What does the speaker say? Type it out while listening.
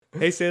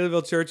Hey,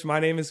 Saylorville Church, my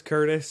name is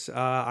Curtis.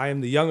 I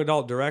am the young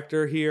adult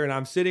director here, and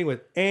I'm sitting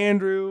with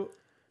Andrew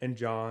and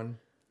John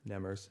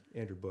Nemmers,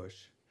 Andrew Bush,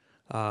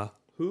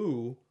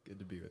 who Good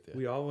to be with you.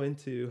 we all went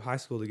to high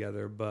school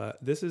together, but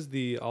this is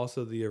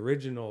also the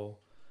original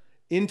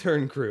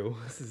intern crew,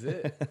 This is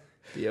it.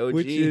 The OG.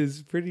 which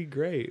is pretty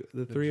great.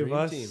 The three of dream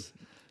us team.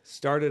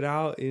 started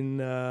out in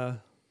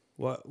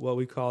what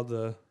we call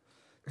the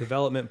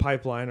development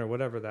pipeline or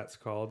whatever that's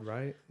called,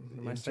 right?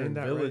 Am I saying Intern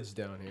that Village right?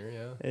 down here,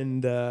 yeah.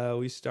 And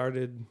we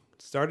started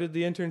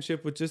the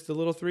internship with just the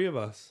little three of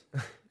us.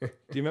 Do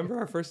you remember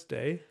our first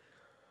day?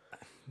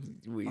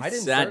 We I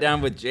didn't sat start-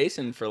 down with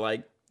Jason for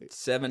like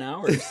 7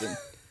 hours.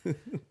 And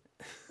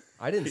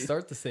I didn't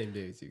start the same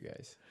day as you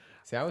guys.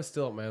 See, I was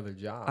still at my other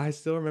job. I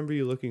still remember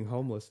you looking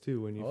homeless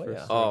too when you Oh, first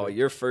yeah. oh, started.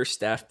 your first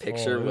staff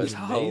picture it was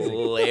was amazing.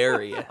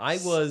 hilarious.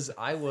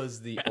 I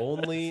was the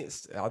only.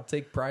 I'll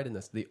take pride in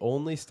this. The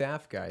only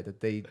staff guy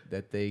that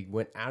they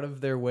went out of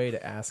their way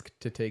to ask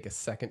to take a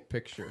second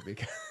picture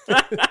because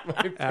my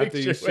After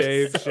you picture was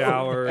shaved, so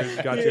showered,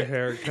 bad. got your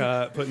hair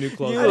cut, put new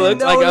clothes You I on. look didn't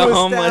know like it a was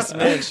homeless staff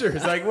man.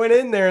 Pictures. I went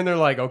in there and they're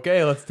like,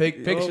 "Okay, let's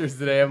take pictures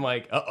today." I'm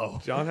like, "Uh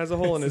oh." John has a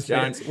hole in his John-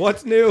 pants.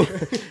 What's new?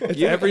 It's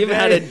You've every even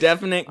had a day.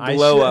 definite I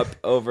glow should- up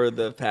over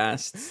the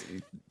past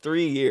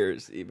 3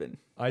 years, even.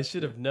 I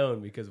should have known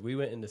because we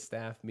went into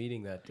staff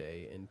meeting that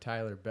day and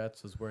Tyler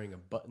Betts was wearing a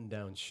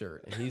button-down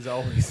shirt and he's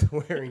always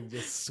wearing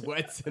just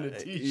sweats and a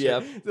t-shirt.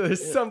 Yep. So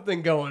there's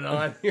something going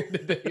on here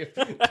today.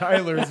 If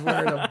Tyler's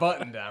wearing a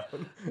button-down.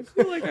 I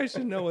feel like I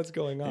should know what's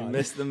going You on.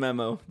 missed the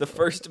memo. The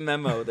first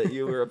memo that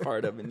you were a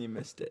part of, and you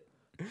missed it.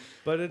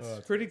 But it's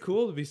pretty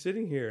cool to be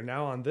sitting here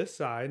now on this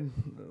side.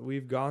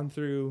 We've gone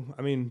through,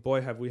 I mean,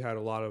 boy, have we had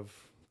a lot of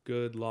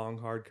good, long,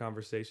 hard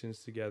conversations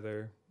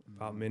together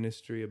about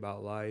ministry,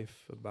 about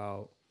life,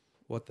 about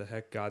what the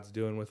heck God's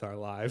doing with our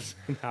lives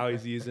and how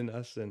he's using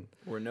us. And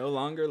We're no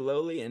longer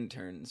lowly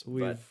interns,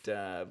 but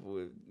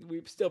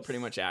we still pretty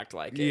much act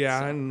like it. yeah,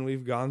 so. and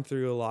we've gone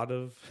through a lot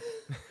of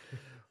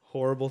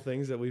horrible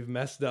things that we've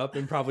messed up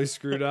and probably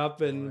screwed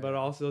up, and but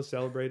also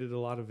celebrated a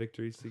lot of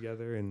victories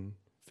together and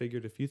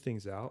figured a few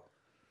things out,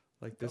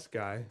 like this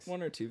guy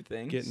One or two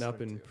things. getting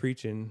up and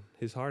preaching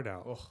his heart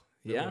out. Oh,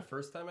 Yeah. The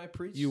first time I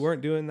preached? You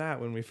weren't doing that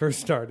when we first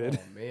started.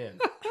 Oh, man.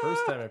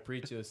 First time I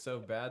preached, it was so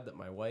bad that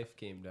my wife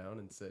came down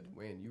and said,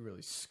 "Man, you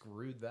really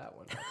screwed that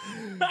one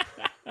up."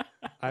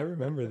 I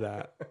remember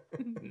that.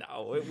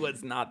 No, it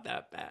was not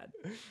that bad.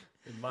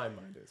 In my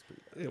mind, it was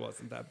pretty bad. It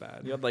wasn't that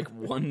bad. You had like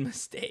one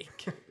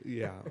mistake.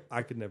 Yeah,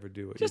 I could never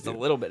do it. Just a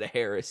little bit of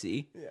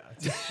heresy. Yeah.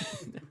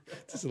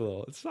 Just a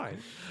little. It's fine.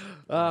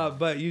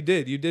 But you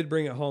did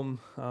bring it home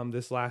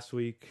this last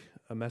week.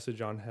 A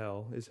message on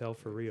hell. Is hell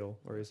for real,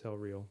 or is hell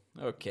real?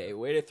 Okay,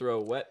 way to throw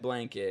a wet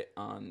blanket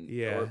on,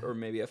 Yeah. or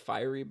maybe a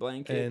fiery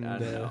blanket. And, I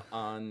don't know.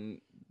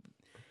 On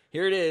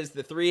here it is,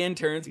 the three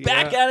interns Yeah.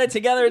 back at it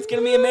together. It's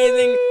gonna be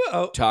amazing.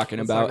 Oh, Talking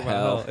let's about talk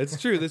hell.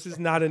 It's true. This is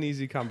not an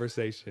easy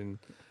conversation.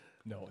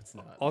 No, it's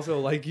not.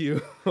 Also, like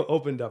you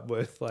opened up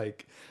with,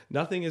 like,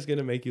 nothing is going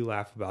to make you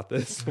laugh about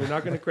this. We're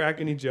not going to crack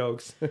any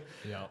jokes.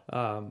 Yeah.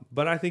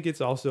 But I think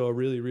it's also a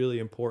really, really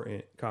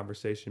important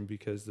conversation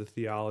because the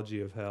theology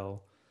of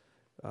hell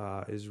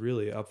is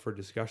really up for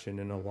discussion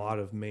in a lot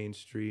of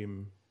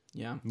mainstream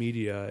Yeah.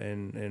 media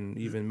and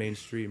even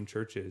mainstream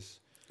churches.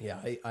 Yeah,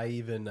 I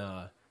even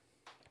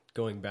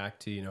going back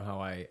to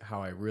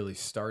how I really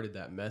started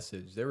that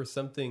message. There was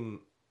something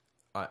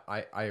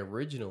I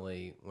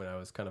originally, when I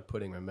was kind of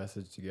putting my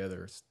message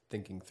together,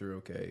 thinking through,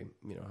 okay,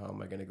 how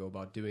am I going to go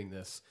about doing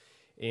this?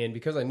 And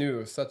because I knew it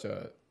was such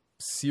a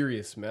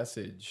serious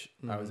message,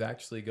 I was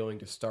actually going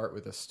to start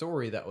with a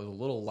story that was a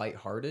little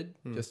lighthearted,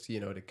 just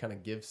to kind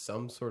of give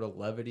some sort of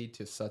levity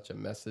to such a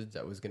message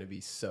that was going to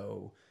be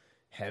so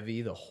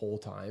heavy the whole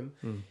time.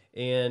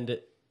 And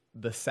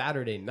the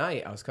Saturday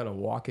night, I was kind of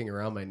walking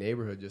around my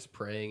neighborhood just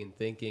praying and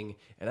thinking,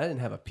 and I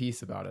didn't have a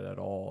peace about it at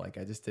all. Like,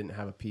 I just didn't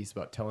have a peace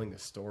about telling the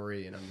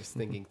story, and I'm just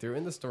thinking through,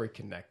 and the story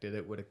connected,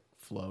 it would have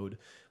flowed,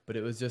 but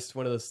it was just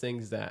one of those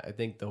things that I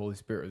think the Holy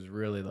Spirit was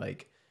really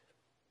like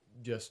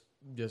just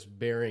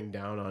bearing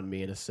down on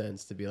me in a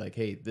sense to be like,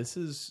 hey, this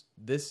is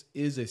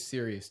a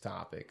serious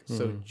topic.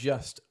 So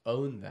just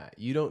own that.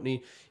 You don't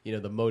need,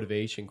 the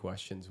motivation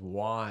questions.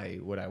 Why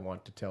would I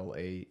want to tell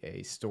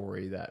a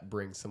story that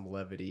brings some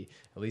levity?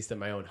 At least in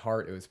my own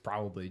heart, it was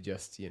probably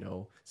just,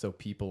 so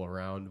people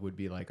around would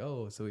be like,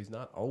 oh, so he's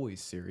not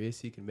always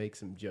serious. He can make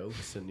some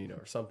jokes and,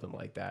 or something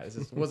like that. It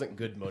just wasn't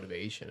good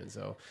motivation. And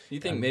so You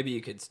think maybe you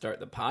could start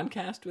the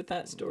podcast with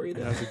that story?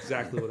 Then? That's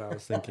exactly what I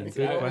was thinking.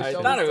 Good I question.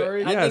 tell thought the it-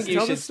 story? I Yes, think you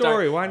tell the should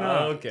story. start- Why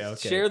not? okay.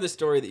 Share the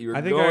story that you were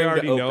I think going I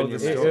already to know open the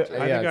your story. story.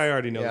 I think I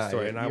already know Yeah, the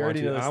story, and you I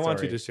already know the want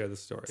you story. to share the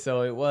story.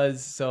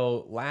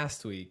 So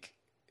last week,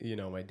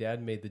 my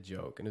dad made the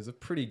joke, and it was a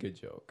pretty good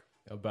joke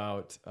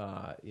about,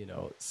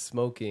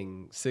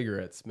 smoking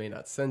cigarettes may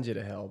not send you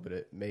to hell, but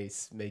it may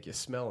make you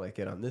smell like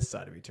it on this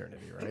side of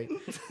eternity, right?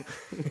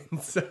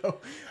 And so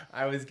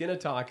I was going to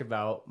talk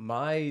about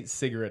my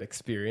cigarette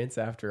experience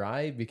after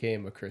I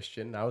became a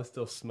Christian. I was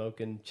still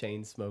smoking,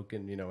 chain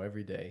smoking,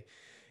 every day.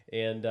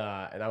 And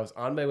I was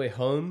on my way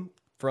home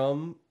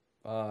from,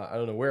 I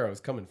don't know where I was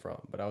coming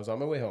from, but I was on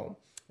my way home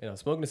and I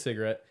was smoking a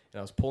cigarette and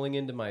I was pulling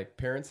into my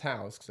parents'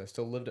 house because I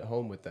still lived at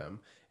home with them.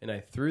 And I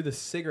threw the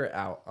cigarette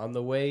out on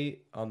the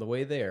way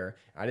there.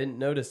 I didn't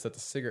notice that the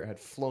cigarette had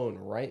flown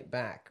right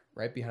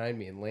behind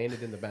me and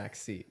landed in the back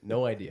seat.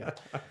 No idea.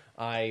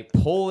 I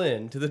pull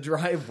into the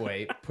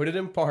driveway, put it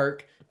in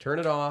park, turn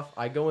it off.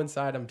 I go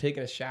inside. I'm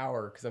taking a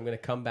shower because I'm going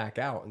to come back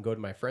out and go to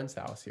my friend's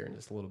house here in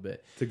just a little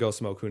bit. To go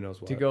smoke who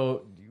knows what.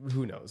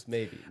 Who knows?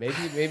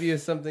 Maybe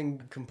it's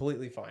something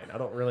completely fine. I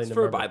don't really know.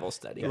 For a Bible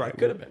study. Yeah, right.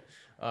 Could have been.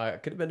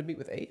 Could have been to meet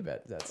with Abe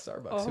at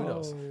Starbucks. Who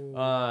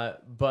knows?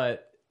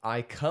 But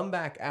I come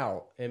back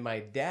out and my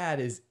dad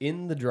is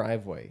in the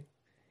driveway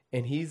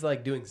and he's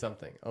like doing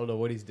something. I don't know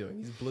what he's doing.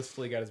 He's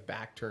blissfully got his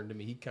back turned to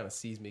me. He kind of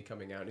sees me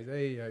coming out and he's,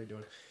 hey, how you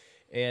doing?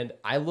 And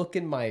I look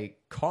in my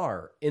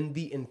car, and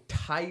the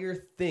entire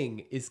thing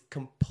is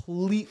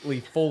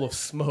completely full of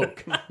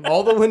smoke.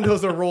 All the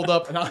windows are rolled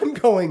up, and I'm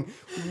going,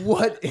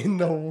 what in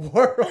the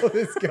world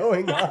is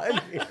going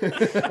on here?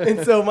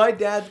 And so my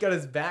dad's got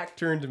his back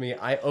turned to me.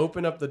 I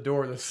open up the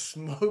door. The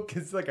smoke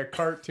is like a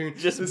cartoon.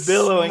 Just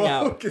billowing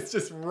out. It's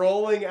just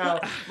rolling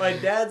out. My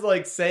dad's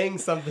like saying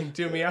something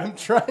to me. I'm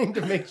trying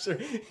to make sure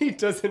he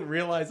doesn't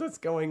realize what's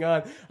going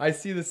on. I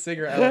see the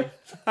cigarette. I like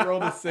throw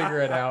the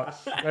cigarette out.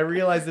 I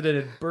realize that it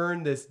had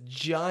burned this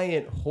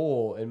giant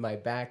hole in my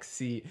back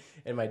seat,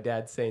 and my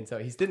dad's saying so.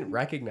 He didn't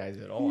recognize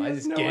it at all. I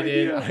just get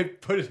in, I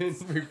put it in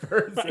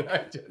reverse, and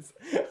I just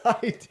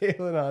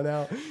hightail it on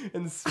out,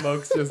 and the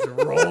smoke's just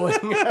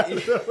rolling out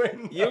the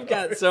window. You've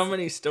got so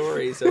many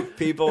stories of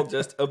people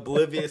just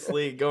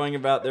obliviously going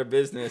about their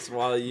business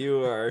while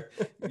you are,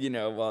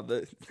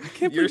 while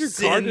your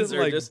sins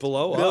are just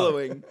blow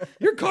billowing. Up.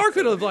 Your car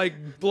could have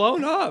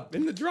blown up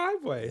in the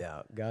driveway.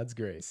 Yeah, God's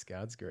grace.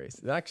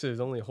 Actually, there's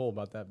only a hole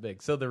about that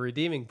big. So the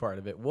redeeming part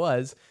of it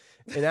was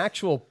an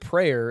actual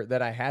prayer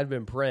that I had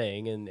been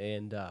praying, and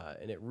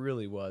it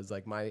really was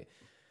like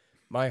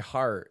my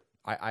heart.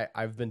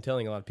 I've been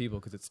telling a lot of people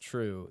because it's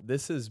true.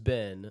 This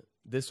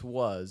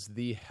was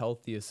the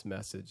healthiest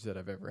message that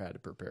I've ever had to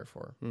prepare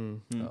for.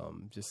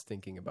 Mm-hmm. Just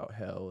thinking about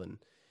hell and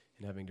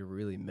having to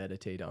really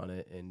meditate on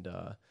it, and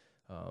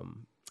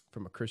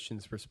from a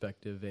Christian's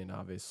perspective, and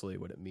obviously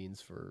what it means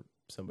for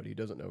somebody who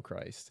doesn't know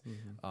Christ.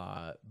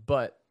 Mm-hmm.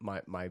 But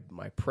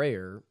my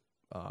prayer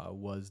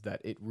was that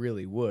it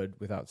really would,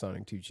 without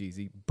sounding too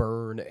cheesy,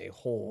 burn a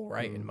hole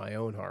right in my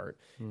own heart,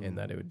 and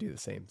that it would do the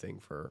same thing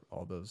for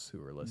all those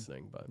who are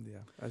listening. But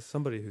yeah, as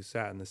somebody who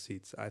sat in the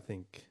seats, I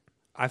think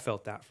I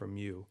felt that from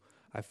you.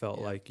 I felt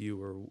like you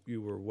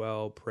were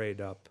well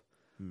prayed up,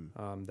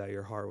 that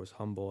your heart was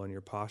humble and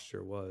your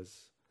posture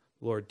was,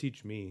 Lord,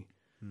 teach me.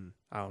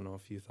 I don't know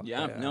if you thought.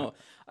 Yeah, no,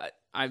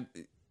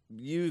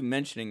 you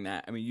mentioning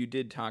that. I mean, you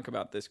did talk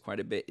about this quite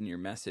a bit in your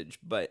message,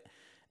 but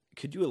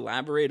could you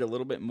elaborate a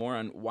little bit more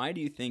on why do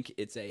you think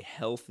it's a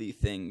healthy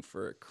thing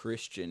for a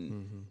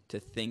Christian to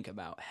think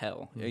about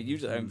hell?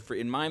 Usually,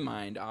 in my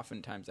mind,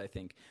 oftentimes I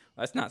think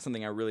that's not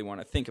something I really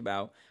want to think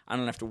about. I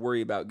don't have to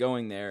worry about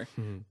going there.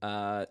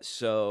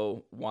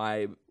 So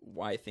why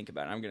think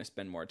about it? I'm going to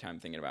spend more time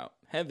thinking about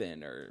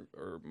heaven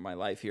or my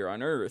life here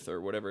on earth or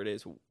whatever it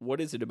is.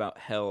 What is it about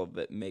hell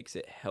that makes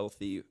it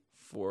healthy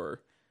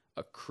for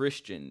a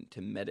Christian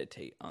to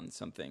meditate on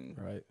something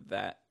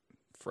that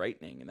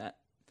frightening and that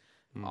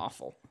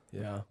awful?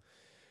 Yeah.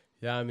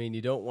 I mean,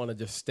 you don't want to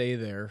just stay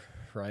there,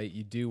 right?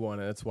 You do want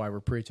to. That's why we're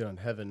preaching on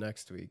heaven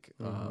next week.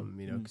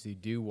 Because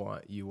you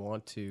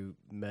want to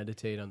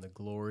meditate on the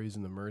glories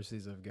and the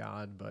mercies of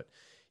God. But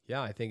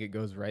yeah, I think it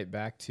goes right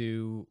back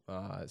to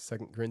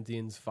 2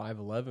 Corinthians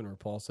 5:11, where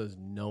Paul says,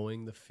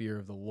 "Knowing the fear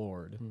of the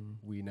Lord,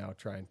 we now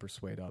try and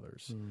persuade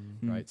others."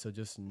 Right. So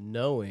just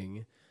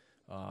knowing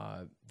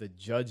the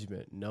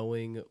judgment,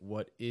 knowing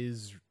what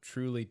is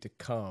truly to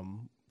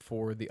come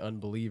for the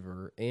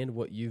unbeliever and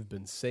what you've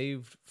been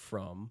saved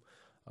from,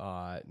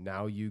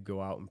 now you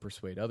go out and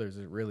persuade others.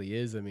 It really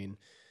is. I mean,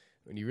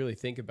 when you really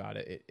think about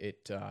it,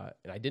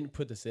 and I didn't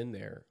put this in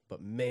there,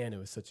 but man, it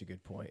was such a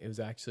good point. It was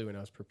actually when I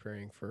was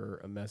preparing for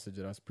a message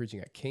that I was preaching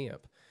at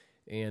camp,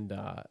 and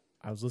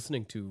I was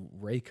listening to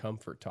Ray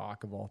Comfort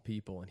talk, of all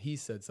people, and he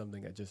said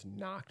something that just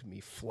knocked me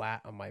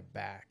flat on my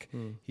back.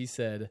 He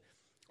said,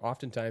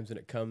 oftentimes when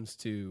it comes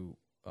to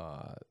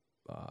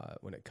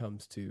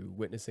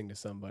witnessing to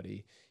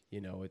somebody,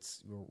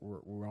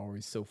 we're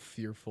always so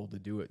fearful to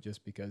do it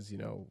just because,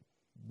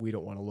 we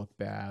don't want to look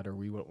bad or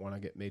we wouldn't want to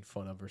get made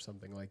fun of or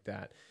something like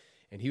that.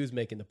 And he was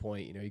making the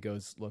point, he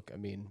goes, look, I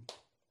mean,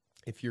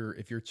 if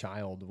your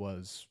child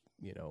was,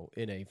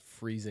 in a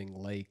freezing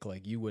lake,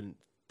 like you wouldn't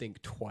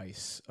think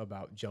twice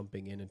about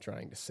jumping in and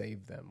trying to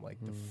save them. Like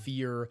the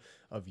fear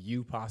of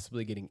you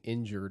possibly getting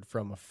injured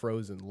from a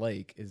frozen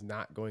lake is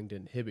not going to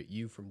inhibit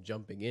you from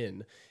jumping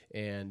in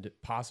and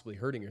possibly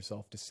hurting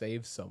yourself to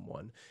save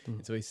someone.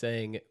 And so he's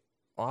saying,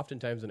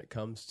 oftentimes when it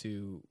comes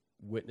to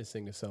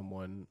witnessing to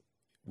someone,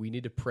 we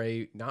need to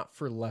pray not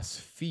for less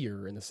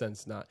fear, in the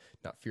sense not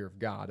fear of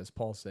God, as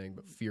Paul's saying,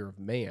 but fear of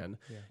man.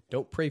 Yeah.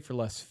 Don't pray for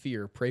less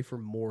fear. Pray for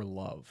more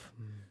love,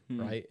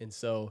 right? And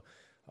so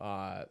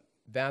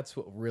that's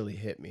what really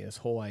hit me, this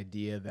whole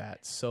idea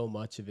that so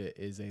much of it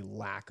is a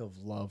lack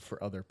of love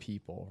for other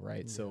people,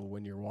 right? So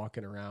when you're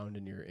walking around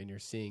and you're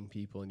seeing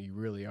people and you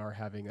really are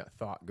having that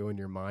thought go in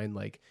your mind,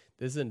 like,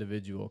 this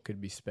individual could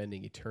be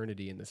spending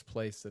eternity in this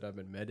place that I've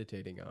been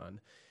meditating on,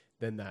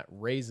 then that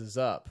raises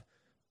up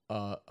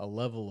a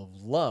level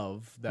of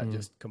love that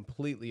just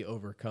completely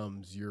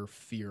overcomes your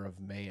fear of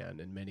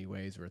man in many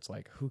ways, where it's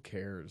like, who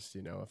cares,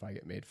 if I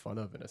get made fun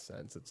of, in a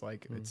sense. It's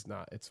like,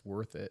 it's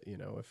worth it,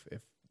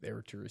 if they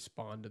were to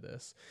respond to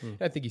this.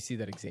 And I think you see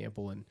that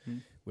example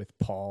with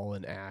Paul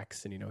and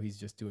Acts, and he's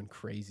just doing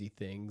crazy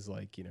things,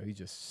 like he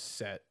just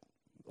set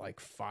like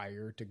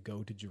fire to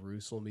go to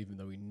Jerusalem, even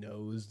though he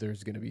knows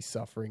there's going to be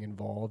suffering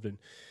involved. And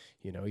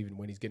even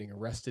when he's getting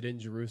arrested in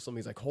Jerusalem,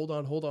 he's like, hold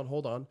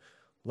on,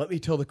 let me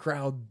tell the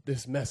crowd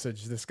this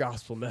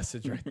gospel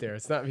message right there.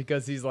 It's not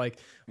because he's like,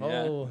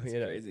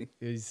 crazy.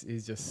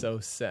 He's just so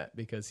set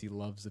because he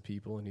loves the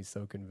people, and he's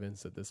so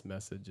convinced that this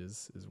message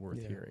is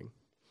worth hearing.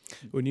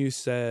 When you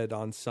said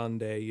on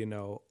Sunday,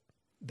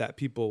 that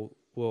people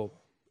will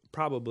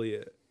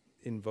probably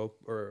invoke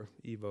or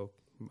evoke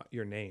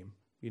your name,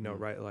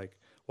 right? Like,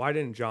 why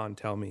didn't John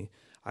tell me?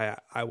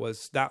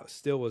 That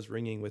still was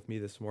ringing with me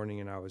this morning,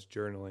 and I was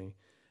journaling,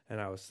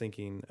 and I was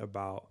thinking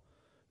about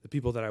the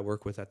people that I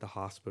work with at the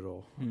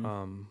hospital,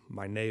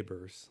 my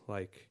neighbors,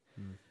 like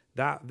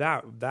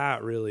that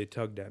really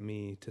tugged at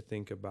me to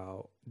think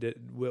about,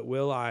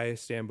 will I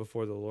stand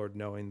before the Lord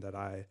knowing that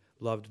I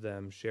loved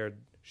them, shared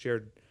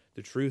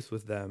the truth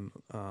with them,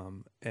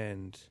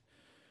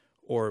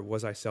 or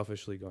was I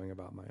selfishly going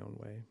about my own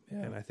way? Yeah.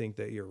 And I think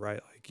that you're right.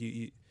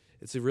 Like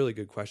it's a really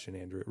good question,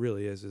 Andrew. It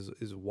really is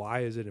why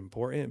is it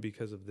important?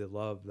 Because of the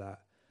love that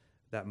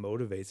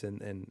motivates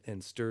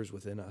and stirs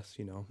within us,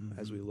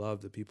 as we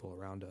love the people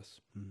around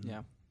us.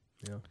 Yeah.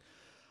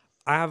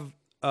 I have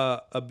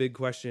a big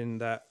question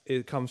that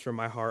it comes from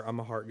my heart. I'm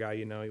a heart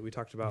guy. We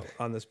talked about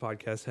on this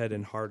podcast head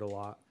and heart a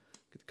lot,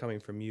 coming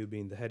from you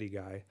being the heady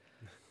guy.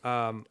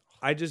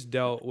 I just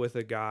dealt with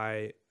a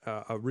guy,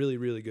 a really,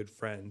 really good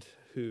friend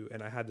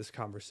and I had this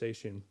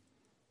conversation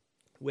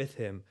with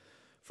him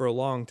for a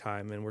long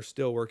time, and we're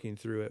still working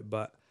through it.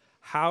 But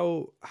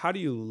how do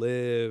you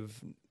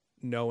live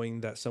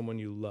knowing that someone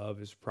you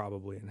love is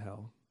probably in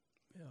hell?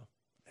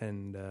 Yeah.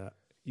 And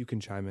you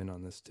can chime in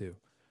on this too.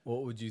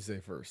 What would you say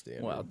first,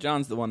 Dan? Well,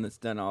 John's the one that's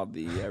done all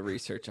the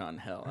research on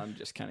hell. I'm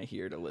just kind of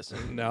here to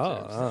listen.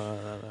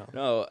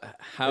 No.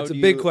 It's a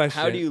big question.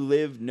 How do you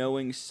live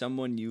knowing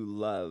someone you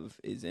love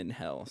is in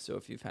hell? So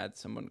if you've had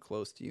someone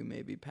close to you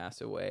maybe pass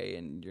away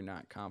and you're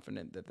not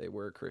confident that they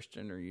were a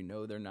Christian,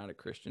 or they're not a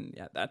Christian,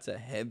 that's a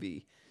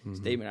heavy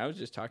statement. I was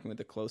just talking with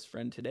a close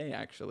friend today,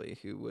 actually,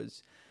 who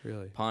was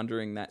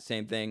pondering that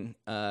same thing.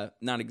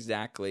 Not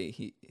exactly.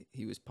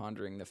 He was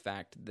pondering the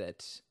fact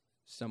that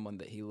someone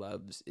that he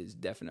loves is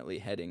definitely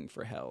heading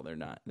for hell.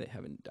 They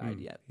haven't died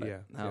yet.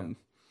 But,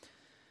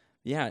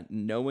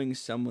 knowing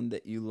someone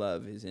that you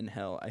love is in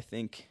hell. I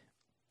think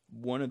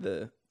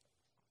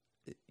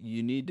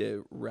you need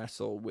to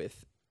wrestle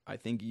with, I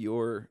think,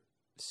 your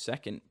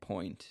second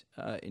point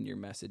in your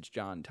message,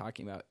 John,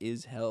 talking about,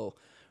 is hell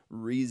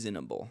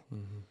reasonable?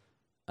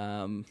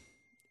 In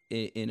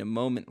a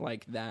moment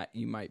like that,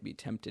 you might be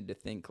tempted to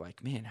think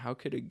like, man, how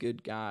could a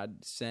good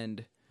God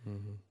send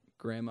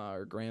grandma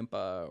or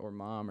grandpa or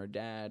mom or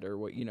dad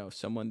or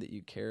someone that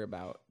you care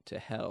about to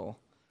hell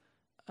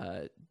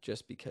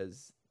just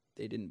because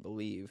they didn't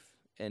believe?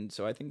 And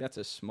so I think that's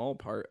a small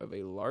part of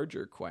a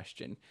larger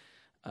question.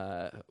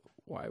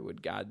 Why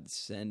would God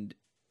send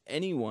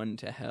anyone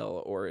to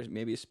hell, or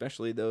maybe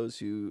especially those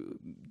who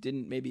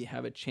didn't maybe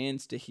have a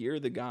chance to hear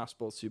the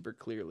gospel super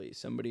clearly?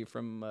 Somebody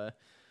from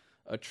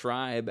a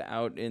tribe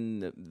out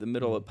in the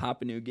middle of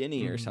Papua New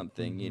Guinea or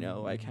something,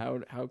 like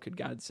how could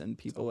God send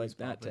people like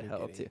that to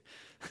hell too?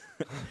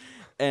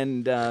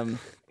 And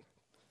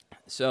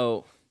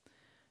so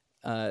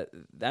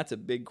that's a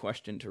big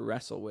question to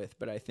wrestle with,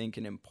 but I think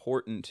an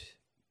important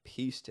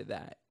piece to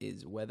that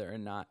is whether or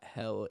not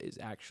hell is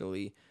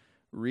actually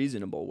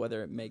reasonable,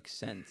 whether it makes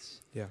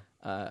sense. Yeah.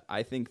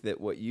 I think that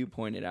what you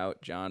pointed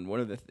out, John,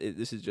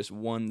 this is just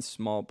one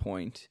small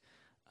point,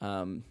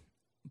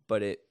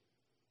 but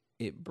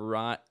it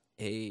brought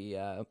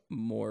a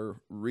more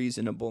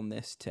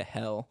reasonableness to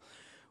hell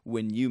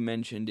when you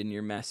mentioned in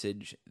your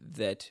message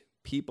that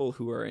people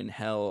who are in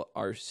hell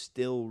are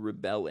still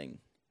rebelling.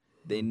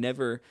 They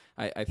never,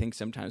 I think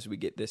sometimes we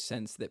get this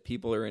sense that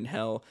people are in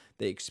hell,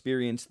 they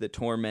experience the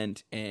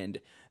torment, and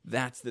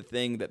that's the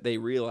thing that they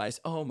realize,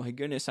 oh my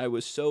goodness, I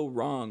was so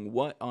wrong.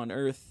 What on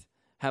earth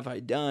have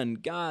I done?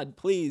 God,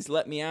 please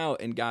let me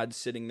out. And God's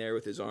sitting there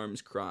with his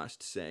arms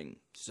crossed saying,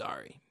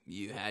 sorry,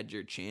 you had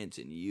your chance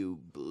and you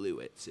blew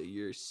it. So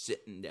you're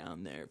sitting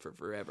down there for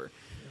forever.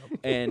 Yep.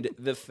 And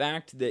the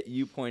fact that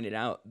you pointed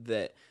out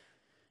that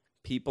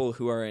people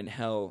who are in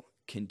hell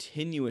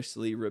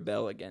continuously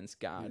rebel against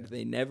God. Yeah.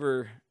 They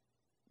never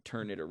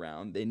turn it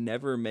around. They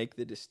never make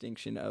the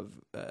distinction of,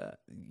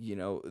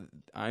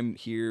 I'm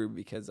here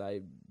because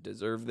I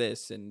deserve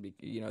this. And,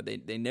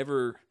 they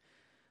never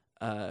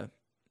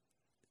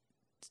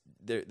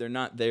they're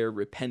not there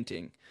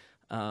repenting.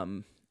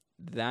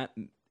 That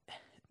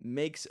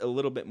makes a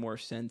little bit more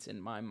sense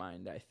in my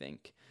mind, I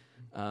think.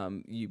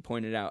 You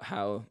pointed out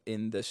how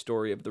in the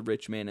story of the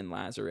rich man and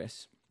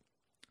Lazarus,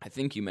 I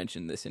think you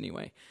mentioned this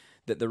anyway,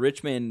 that the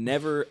rich man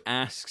never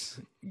asks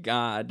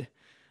God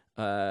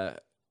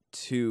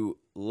to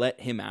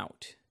let him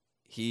out.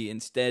 He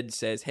instead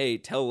says, hey,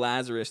 tell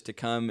Lazarus to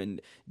come and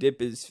dip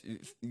his,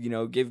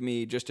 give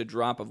me just a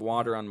drop of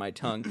water on my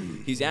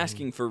tongue. He's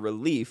asking for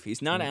relief.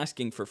 He's not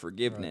asking for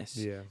forgiveness.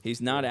 Right. Yeah.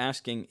 He's not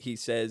asking, he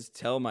says,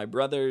 tell my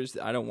brothers,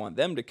 I don't want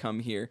them to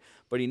come here.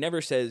 But he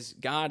never says,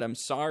 God, I'm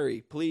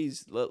sorry.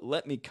 Please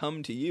let me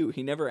come to you.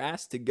 He never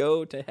asked to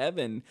go to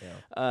heaven.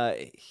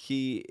 Yeah.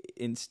 He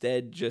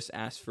instead just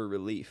asked for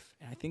relief.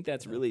 And I think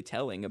that's really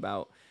telling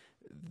about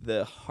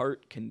the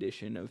heart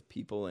condition of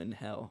people in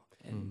hell.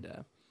 And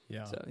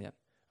yeah. So, yeah.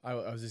 I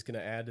was just going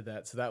to add to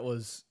that. So that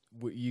was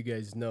what you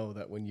guys know,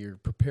 that when you're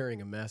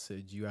preparing a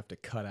message, you have to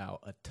cut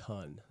out a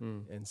ton.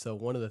 And so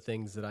one of the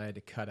things that I had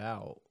to cut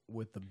out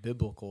with the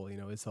biblical,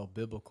 is hell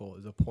biblical,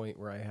 is a point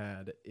where I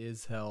had,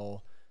 is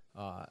hell,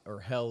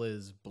 or hell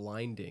is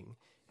blinding.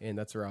 And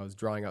that's where I was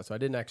drawing out. So I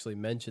didn't actually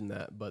mention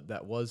that, but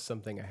that was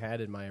something I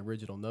had in my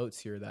original notes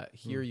here, that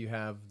here you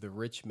have the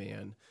rich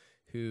man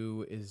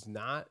who is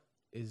not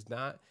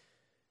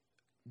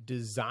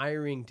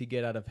desiring to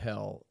get out of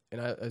hell. And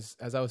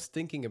as I was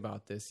thinking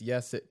about this,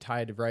 yes, it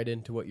tied right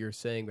into what you're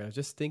saying, but I was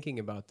just thinking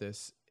about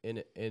this,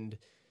 and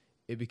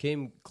it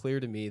became clear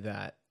to me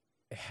that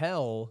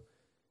hell,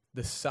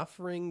 the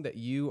suffering that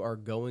you are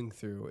going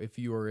through if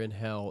you are in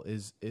hell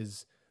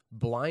is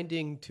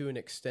blinding to an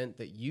extent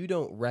that you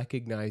don't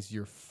recognize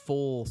your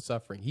full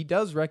suffering. He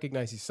does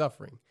recognize he's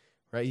suffering,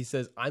 right? He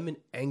says, I'm in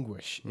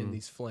anguish in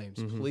these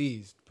flames.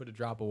 Please put a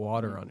drop of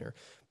water on her.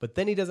 But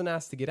then he doesn't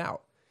ask to get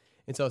out.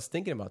 And so I was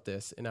thinking about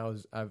this, and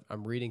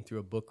I'm reading through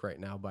a book right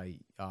now by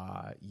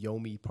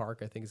Yomi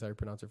Park, I think is how you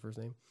pronounce her first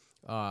name.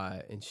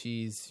 And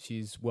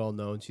she's well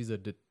known. She's a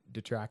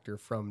detractor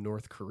from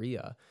North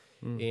Korea.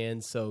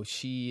 And so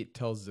she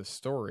tells this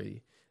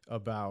story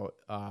about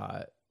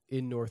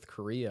in North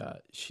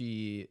Korea,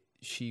 she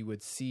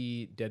would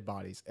see dead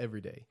bodies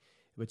every day.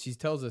 But she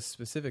tells a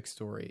specific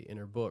story in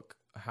her book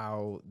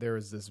how there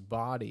is this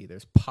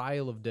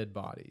pile of dead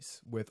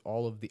bodies with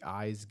all of the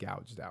eyes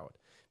gouged out,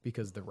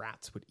 because the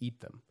rats would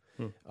eat them.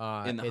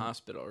 In the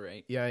hospital,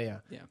 right? Yeah.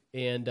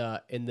 And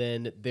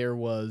then there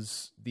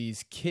was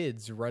these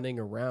kids running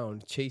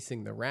around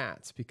chasing the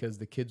rats, because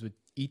the kids would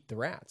eat the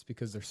rats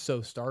because they're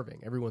so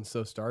starving. Everyone's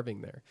so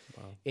starving there.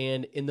 Wow.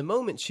 And in the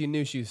moment, she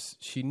knew she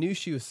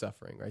was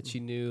suffering, right? She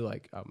knew,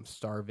 like, I'm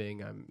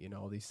starving.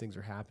 all these things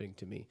are happening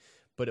to me.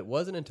 But it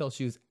wasn't until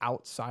she was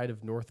outside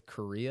of North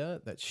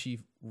Korea that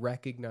she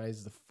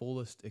recognized the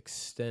fullest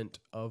extent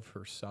of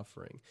her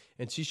suffering.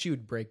 And she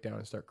would break down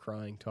and start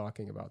crying,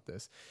 talking about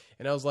this.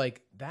 And I was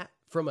like, that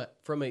from a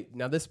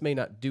now this may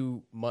not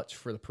do much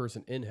for the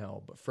person in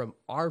hell, but from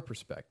our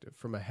perspective,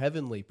 from a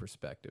heavenly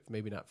perspective,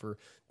 maybe not for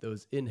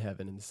those in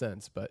heaven in a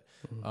sense, but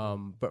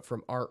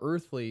from our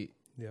earthly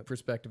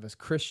perspective as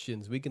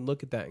Christians, we can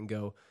look at that and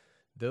go,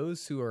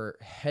 those who are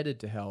headed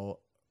to hell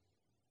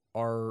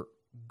are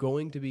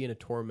going to be in a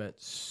torment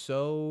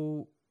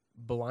so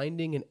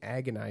blinding and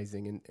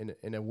agonizing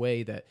in a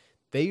way that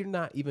they're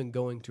not even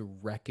going to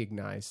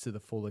recognize to the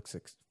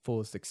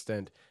fullest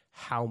extent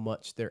how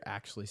much they're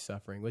actually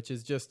suffering, which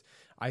is just,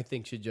 I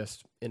think, should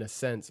just, in a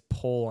sense,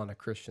 pull on a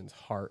Christian's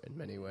heart in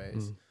many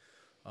ways.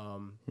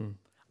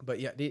 But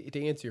yeah,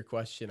 to answer your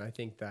question, I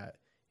think that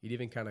it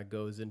even kind of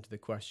goes into the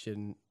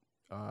question,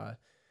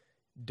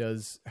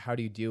 how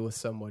do you deal with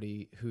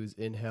somebody who's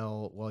in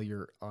hell while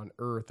you're on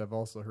earth? I've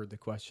also heard the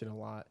question a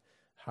lot.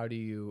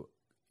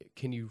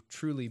 Can you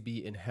truly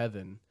be in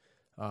heaven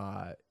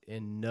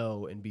and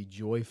know and be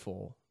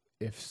joyful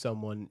if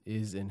someone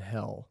is in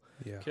hell?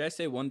 Yeah. Could I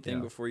say one thing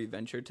before you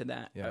venture to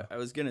that? Yeah. I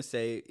was going to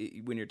say,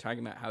 when you're talking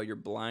about how you're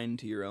blind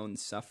to your own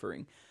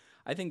suffering,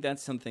 I think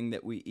that's something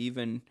that we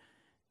even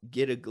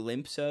get a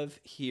glimpse of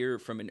here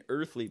from an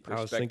earthly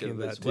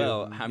perspective as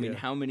well. I mean,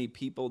 how many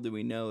people do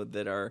we know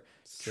that are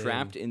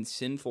trapped in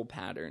sinful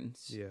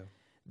patterns? Yeah.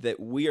 That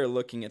we are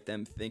looking at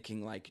them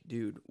thinking, like,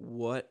 dude,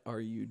 what are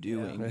you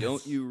doing?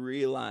 Don't you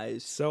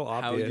realize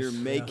how you're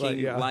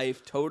making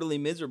life totally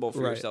miserable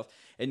for yourself?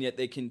 And yet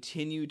they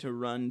continue to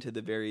run to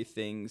the very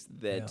things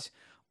that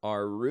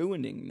are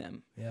ruining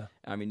them. Yeah.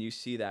 I mean, you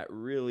see that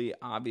really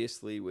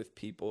obviously with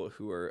people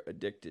who are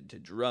addicted to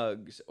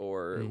drugs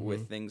or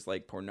with things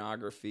like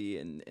pornography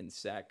and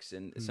sex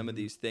and some of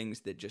these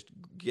things that just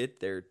get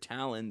their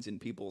talons in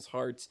people's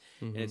hearts.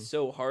 And it's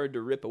so hard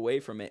to rip away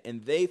from it.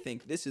 And they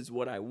think, this is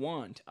what I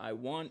want. I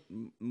want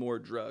more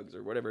drugs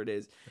or whatever it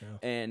is. Yeah.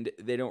 And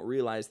they don't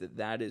realize that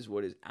that is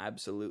what is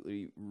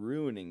absolutely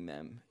ruining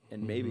them.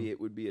 And maybe it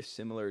would be a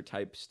similar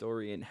type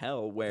story in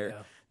hell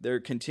where they're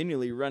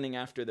continually running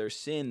after their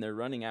sin. They're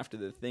running after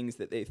the things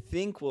that they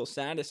think will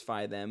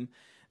satisfy them.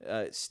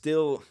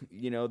 Still,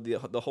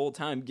 the whole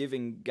time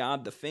giving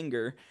God the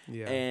finger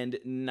and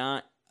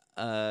not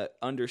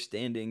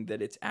understanding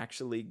that it's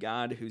actually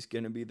God who's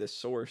going to be the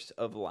source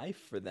of life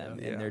for them,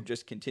 and they're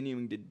just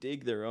continuing to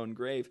dig their own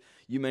grave.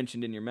 You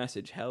mentioned in your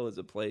message, hell is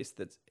a place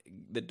that's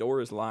the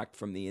door is locked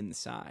from the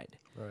inside,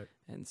 Right.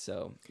 and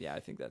so I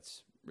think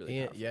that's really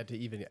And powerful. to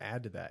even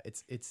add to that,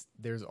 it's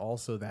there's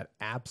also that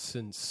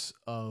absence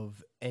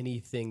of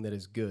anything that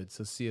is good.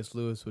 So C.S.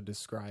 Lewis would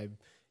describe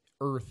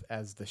Earth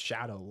as the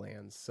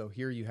Shadowlands. So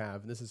here you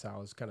have, and this is how I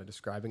was kind of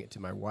describing it to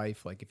my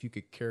wife, like if you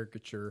could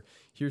caricature,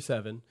 here's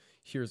heaven,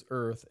 here's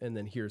earth, and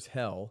then here's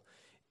hell.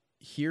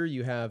 Here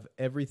you have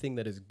everything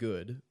that is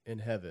good in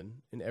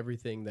heaven and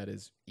everything that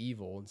is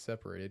evil and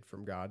separated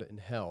from God in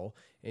hell.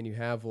 And you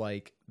have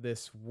like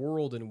this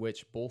world in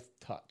which both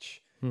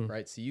touch,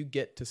 right? So you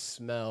get to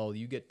smell,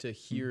 you get to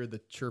hear the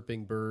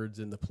chirping birds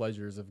and the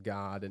pleasures of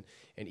God.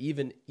 And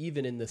even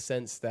in the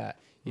sense that,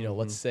 you know,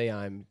 let's say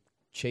I'm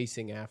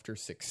chasing after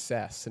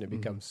success and it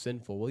becomes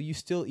sinful. Well, you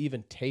still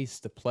even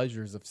taste the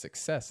pleasures of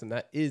success, and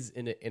that is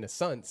in a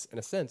sense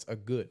a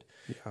good,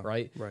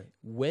 right? Right.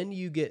 When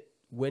you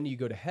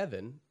go to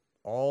heaven,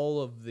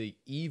 all of the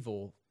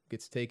evil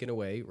gets taken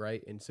away,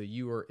 right? And so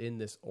you are in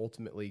this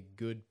ultimately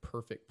good,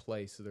 perfect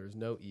place. So there's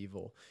no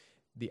evil.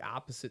 The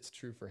opposite's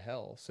true for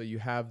hell. So you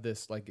have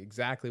this, like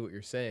exactly what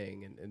you're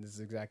saying, and this is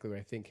exactly what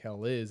I think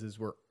hell is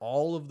where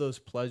all of those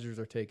pleasures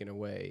are taken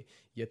away,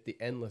 yet the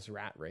endless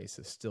rat race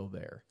is still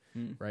there,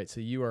 right? So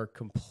you are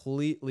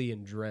completely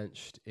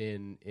drenched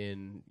in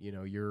you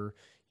know your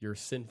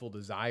sinful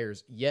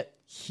desires. Yet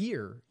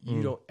here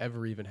you don't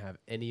ever even have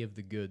any of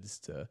the goods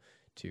to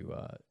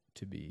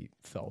be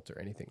felt or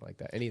anything like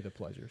that, any of the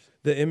pleasures.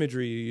 The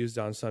imagery you used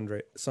on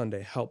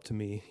Sunday helped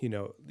me, you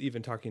know,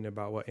 even talking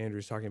about what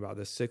Andrew's talking about,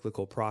 this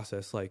cyclical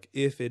process. Like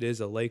if it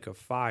is a lake of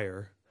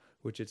fire,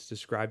 which it's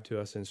described to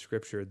us in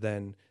scripture,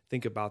 then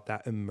think about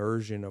that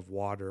immersion of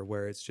water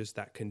where it's just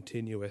that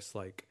continuous,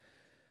 like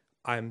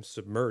I'm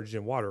submerged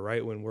in water,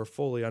 right? When we're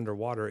fully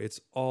underwater, it's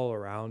all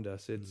around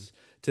us. It's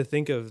to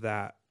think of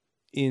that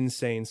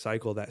insane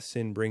cycle that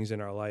sin brings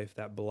in our life,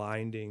 that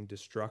blinding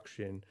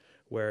destruction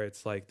where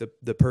it's like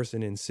the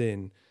person in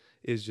sin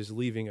is just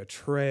leaving a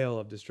trail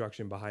of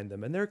destruction behind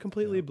them and they're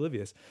completely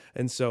oblivious.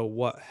 And so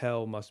what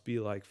hell must be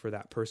like for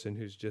that person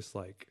who's just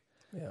like,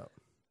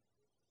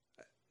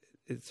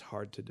 it's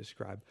hard to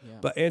describe. Yeah.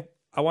 But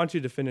I want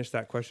you to finish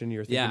that question you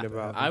were thinking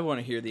about. I want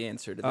to hear the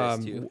answer to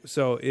this too.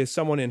 So is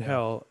someone in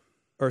hell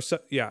or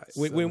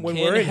when Can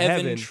we're in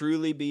heaven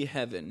truly be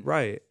heaven?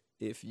 right.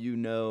 If you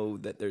know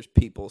that there's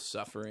people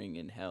suffering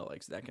in hell,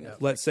 like that can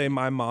affect Let's say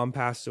my mom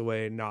passed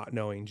away not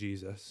knowing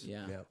Jesus.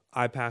 Yeah.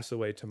 I pass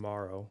away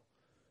tomorrow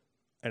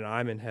and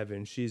I'm in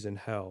heaven, she's in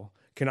hell.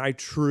 Can I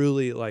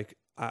truly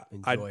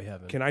Enjoy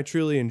heaven. Can I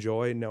truly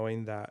enjoy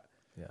knowing that?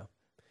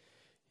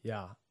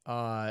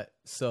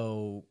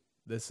 So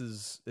this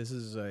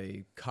is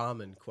a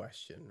common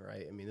question,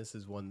 right? I mean, this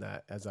is one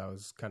that as I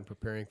was kind of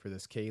preparing for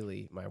this,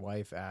 Kaylee, my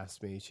wife,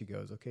 asked me, she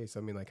goes, okay, so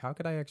I mean, like, how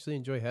could I actually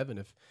enjoy heaven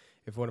if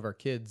one of our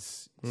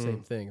kids,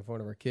 same thing, if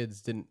one of our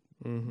kids didn't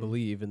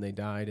believe and they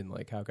died, and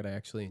like, how could I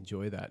actually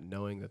enjoy that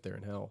knowing that they're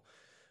in hell?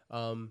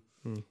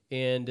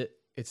 And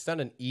it's not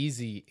an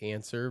easy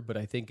answer, but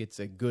I think it's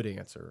a good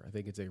answer. I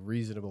think it's a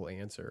reasonable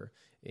answer.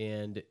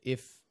 And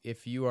if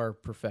you are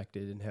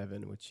perfected in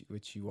heaven,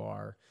 which you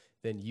are,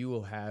 then you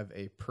will have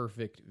a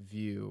perfect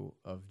view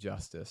of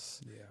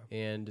justice. Yeah.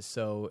 And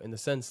so in the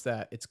sense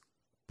that it's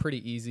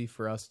pretty easy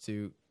for us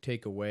to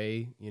take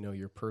away, you know,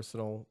 your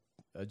personal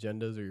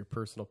agendas or your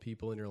personal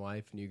people in your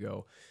life, and you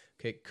go,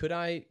 okay, could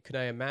I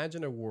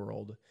imagine a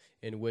world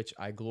in which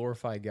I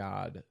glorify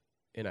God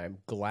and I'm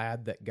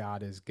glad that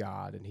God is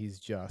God and he's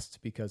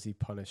just because he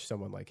punished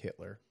someone like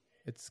Hitler?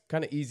 It's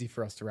kind of easy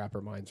for us to wrap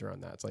our minds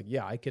around that. It's like,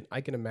 yeah, I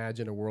can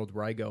imagine a world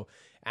where I go,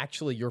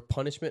 actually, your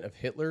punishment of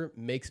Hitler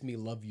makes me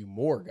love you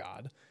more,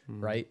 God,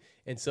 right?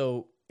 And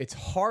so it's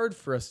hard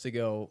for us to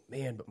go,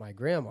 man, but my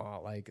grandma,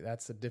 like,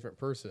 that's a different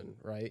person,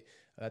 right?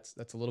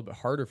 That's a little bit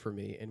harder for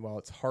me. And while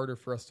it's harder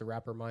for us to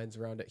wrap our minds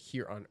around it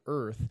here on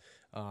earth,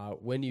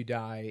 when you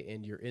die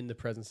and you're in the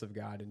presence of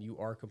God and you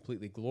are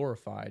completely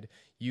glorified,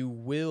 you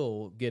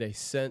will get a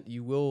sense,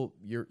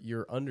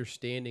 your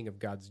understanding of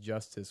God's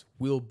justice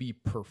will be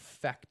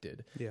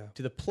perfected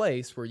to the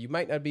place where you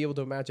might not be able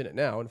to imagine it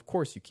now. And of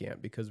course you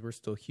can't, because we're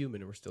still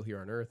human and we're still here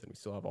on earth and we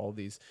still have all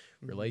these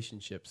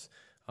relationships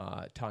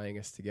tying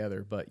us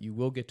together. But you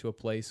will get to a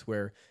place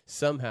where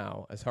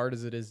somehow, as hard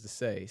as it is to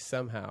say,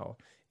 somehow,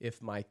 if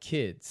my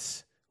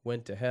kids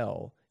went to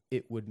hell,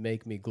 it would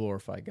make me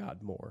glorify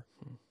God more,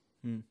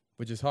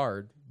 which is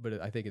hard,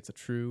 but I think it's a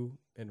true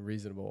and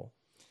reasonable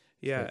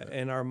statement.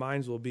 And our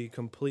minds will be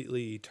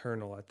completely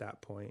eternal at that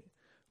point,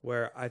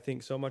 where I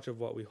think so much of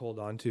what we hold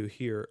on to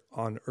here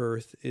on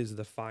earth is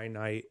the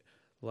finite,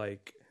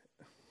 like,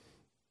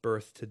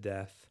 birth to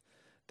death.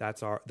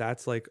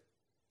 That's like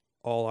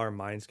all our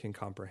minds can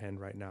comprehend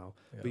right now.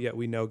 But yet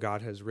we know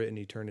God has written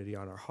eternity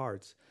on our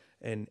hearts,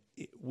 and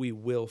we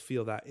will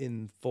feel that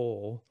in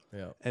full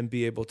and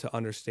be able to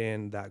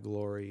understand that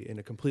glory in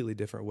a completely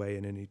different way,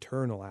 in an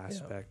eternal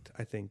aspect,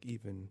 I think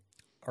even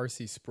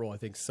R.C. Sproul, I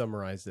think,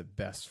 summarized it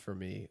best for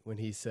me when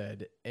he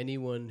said,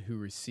 anyone who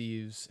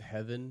receives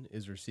heaven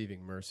is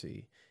receiving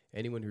mercy.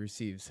 Anyone who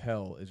receives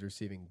hell is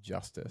receiving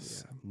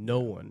justice. Yeah. No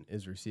one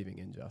is receiving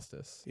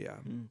injustice. Yeah.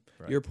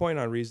 Right. Your point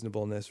on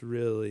reasonableness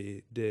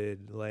really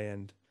did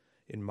land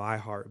in my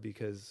heart,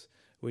 because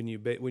when you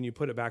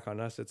put it back on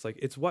us, it's like,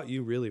 it's what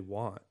you really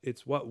want.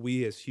 It's what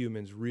we as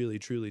humans really,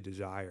 truly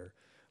desire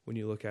when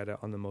you look at it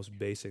on the most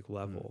basic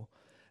level.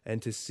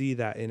 And to see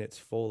that in its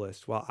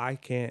fullest, while I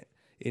can't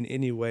in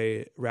any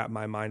way wrap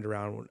my mind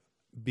around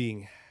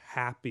being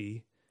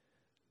happy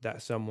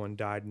that someone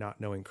died not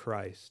knowing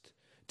Christ,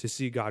 to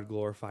see God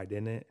glorified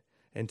in it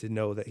and to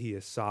know that he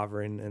is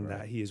sovereign and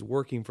that he is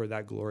working for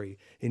that glory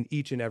in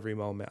each and every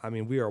moment. I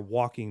mean, we are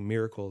walking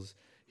miracles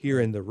here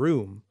in the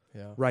room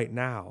right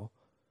now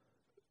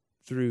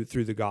through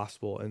the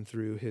gospel and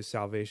through his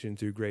salvation,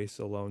 through grace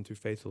alone, through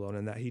faith alone,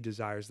 and that he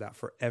desires that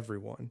for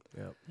everyone.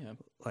 Yeah.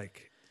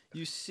 Like,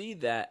 You see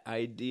that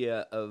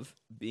idea of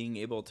being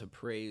able to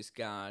praise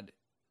God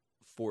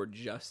for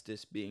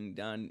justice being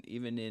done,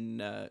 even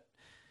in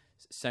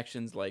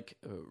sections like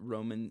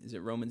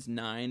Romans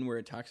 9, where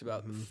it talks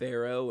about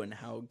Pharaoh and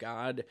how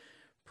God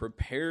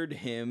prepared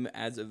him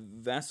as a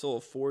vessel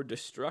for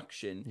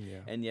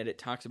destruction, and yet it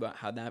talks about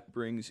how that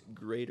brings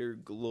greater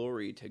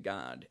glory to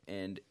God.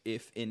 And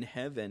if in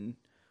heaven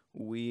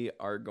we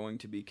are going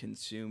to be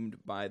consumed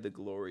by the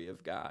glory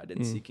of God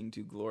and seeking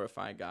to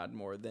glorify God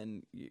more,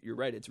 then you're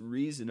right, it's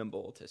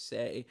reasonable to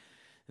say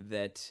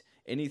that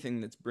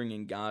anything that's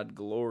bringing God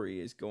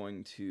glory is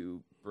going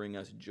to bring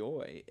us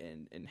joy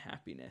and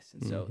happiness.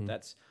 And so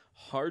that's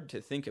hard to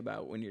think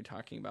about when you're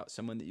talking about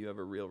someone that you have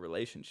a real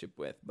relationship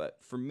with. But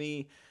for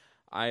me,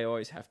 I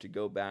always have to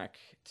go back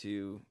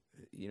to,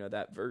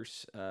 that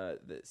verse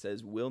that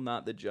says, will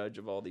not the judge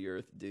of all the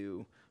earth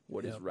do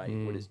what is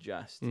right, what is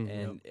just?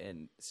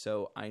 And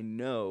so I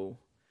know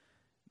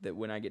that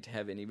when I get to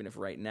heaven, even if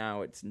right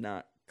now it's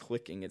not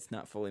clicking, it's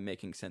not fully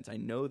making sense, I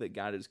know that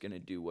God is going to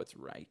do what's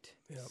right.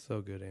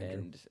 So good, Andrew.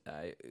 And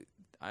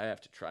I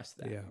have to trust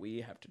that. Yeah. We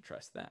have to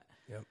trust that.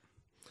 Yep.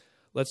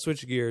 Let's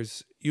switch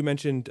gears. You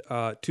mentioned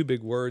two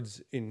big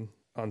words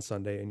on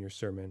Sunday in your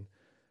sermon: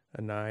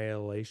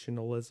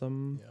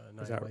 annihilationism.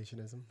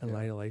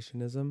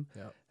 Annihilationism.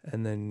 Yeah.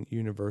 And then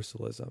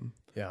universalism.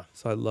 Yeah.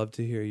 So I'd love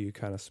to hear you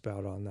kind of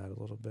spout on that a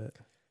little bit,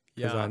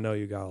 because I know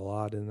you got a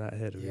lot in that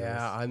head of yours.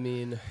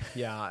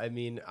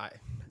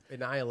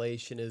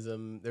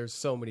 Annihilationism. There's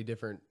so many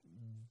different.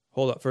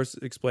 Hold up. First,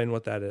 explain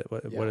what that is.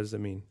 What does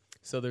it mean?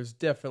 So there's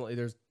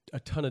a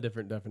ton of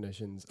different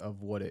definitions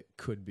of what it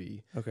could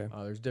be. Okay.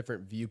 There's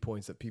different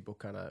viewpoints that people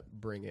kind of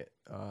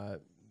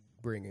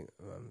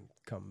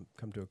come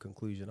to a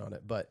conclusion on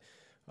it. But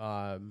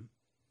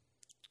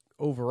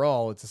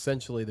overall, it's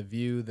essentially the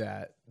view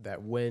that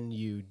when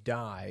you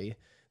die,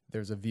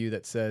 there's a view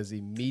that says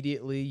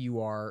immediately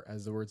you are,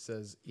 as the word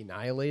says,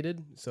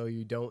 annihilated. So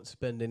you don't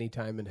spend any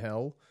time in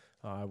hell,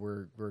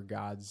 where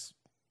God's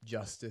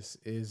justice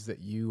is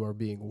that you are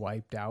being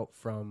wiped out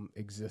from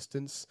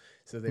existence.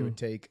 So they would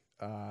take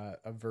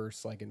a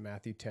verse like in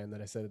Matthew 10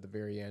 that I said at the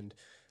very end,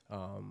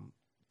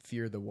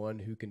 fear the one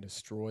who can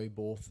destroy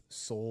both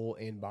soul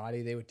and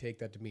body. They would take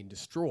that to mean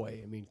destroy.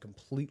 I mean,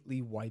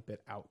 completely wipe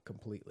it out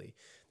completely.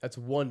 That's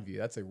one view.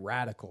 That's a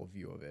radical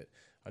view of it.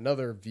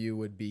 Another view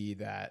would be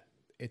that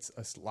it's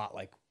a lot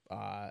like,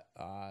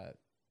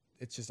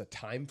 it's just a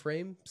time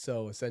frame.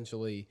 So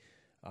essentially,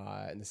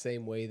 in the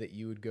same way that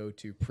you would go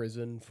to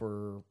prison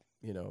for,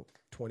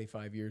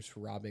 25 years for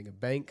robbing a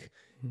bank,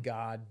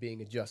 God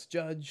being a just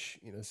judge,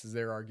 this is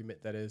their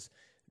argument, that is,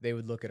 they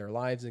would look at our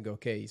lives and go,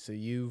 okay, so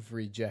you've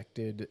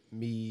rejected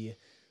me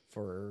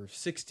for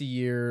 60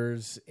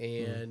 years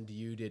and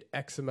you did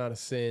X amount of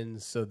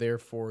sins, so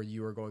therefore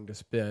you are going to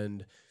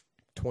spend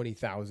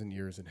 20,000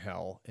 years in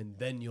hell and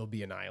then you'll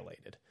be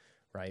annihilated,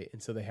 right?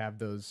 And so they have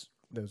those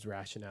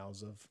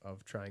rationales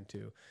of trying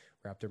to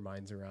wrap their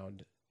minds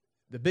around.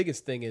 The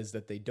biggest thing is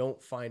that they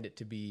don't find it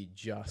to be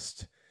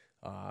just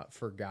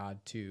for God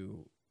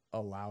to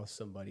allow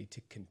somebody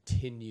to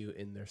continue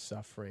in their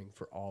suffering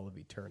for all of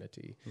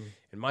eternity.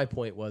 And my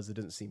point was, it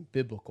doesn't seem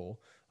biblical.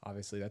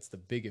 Obviously, that's the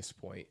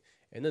biggest point.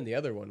 And then the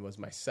other one was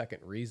my second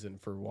reason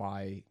for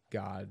why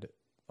God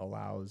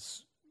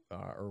allows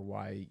or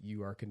why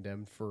you are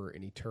condemned for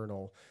an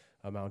eternal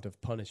amount of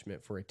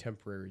punishment for a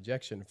temporary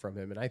rejection from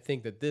him. And I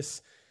think that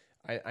this,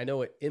 I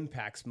know it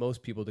impacts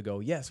most people to go,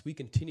 yes, we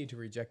continue to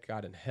reject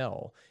God in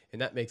hell.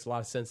 And that makes a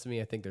lot of sense to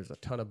me. I think there's a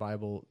ton of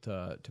Bible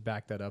to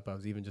back that up. I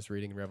was even just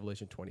reading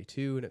Revelation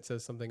 22, and it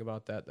says something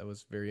about that. That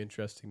was very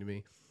interesting to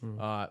me.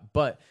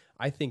 But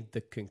I think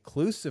the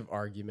conclusive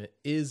argument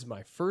is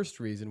my first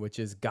reason, which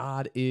is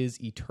God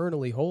is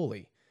eternally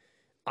holy.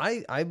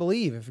 I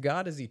believe if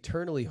God is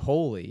eternally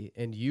holy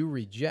and you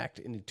reject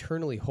an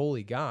eternally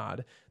holy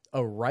God,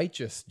 a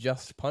righteous,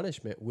 just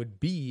punishment would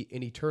be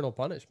an eternal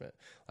punishment.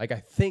 Like I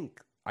think,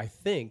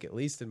 at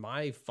least in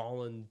my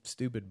fallen,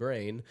 stupid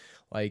brain,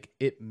 like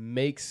it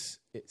makes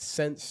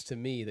sense to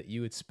me that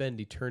you would spend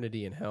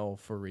eternity in hell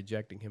for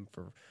rejecting him,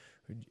 for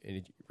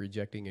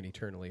rejecting an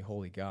eternally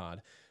holy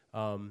God.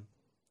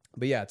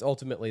 But yeah, it's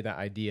ultimately that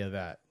idea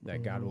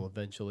that God will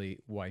eventually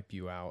wipe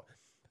you out.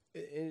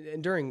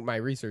 And during my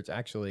research,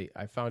 actually,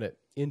 I found it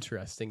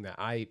interesting that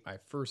I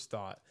first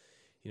thought,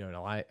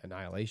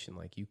 annihilation,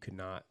 like you could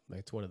not, like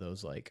it's one of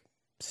those like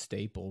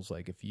staples.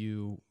 Like if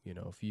you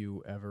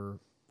ever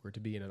were to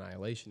be an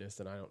annihilationist,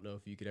 then I don't know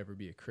if you could ever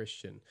be a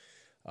Christian.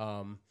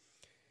 And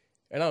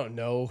I don't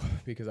know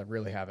because I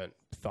really haven't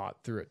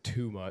thought through it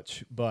too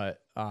much,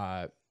 but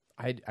I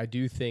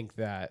do think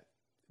that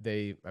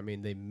they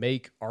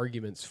make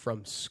arguments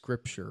from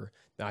Scripture.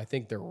 Now I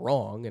think they're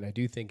wrong, and I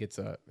do think it's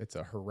a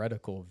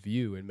heretical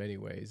view in many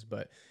ways.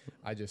 But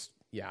I just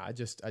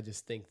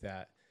think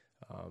that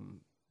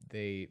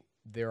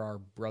there are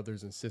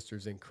brothers and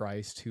sisters in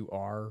Christ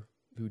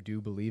who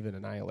do believe in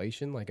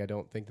annihilation. Like I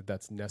don't think that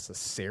that's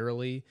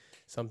necessarily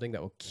something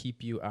that will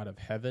keep you out of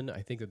heaven.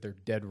 I think that they're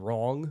dead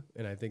wrong,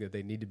 and I think that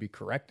they need to be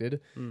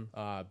corrected.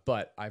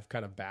 But I've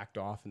kind of backed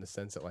off in the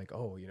sense that like,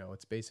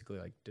 it's basically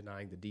like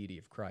denying the deity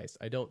of Christ.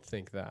 I don't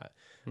think that,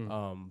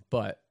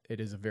 but it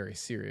is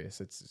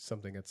it's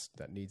something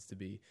that needs to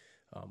be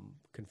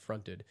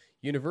confronted.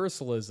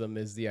 Universalism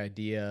is the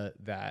idea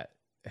that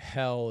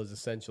hell is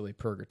essentially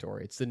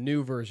purgatory. It's the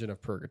new version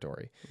of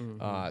purgatory.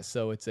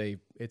 So it's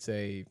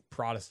a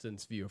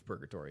Protestant's view of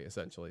purgatory,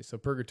 essentially. So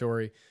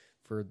purgatory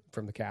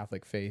from the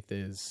Catholic faith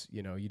is,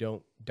 you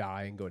don't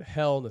die and go to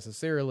hell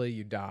necessarily.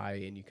 You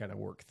die and you kind of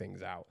work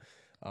things out.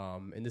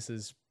 And this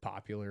is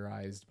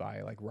popularized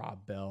by like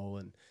Rob Bell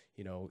and,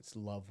 it's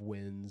Love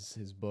Wins,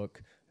 his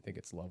book. I think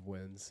it's Love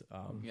Wins,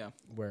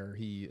 where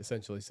he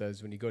essentially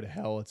says when you go to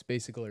hell, it's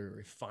basically a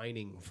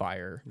refining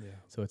fire. Yeah.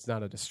 So it's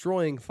not a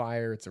destroying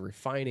fire, it's a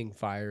refining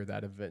fire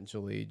that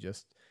eventually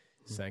just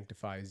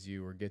sanctifies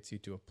you or gets you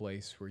to a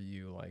place where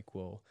you like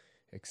will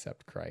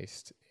accept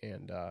Christ.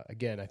 And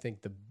again, I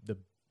think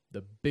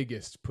the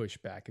biggest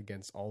pushback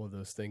against all of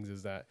those things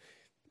is that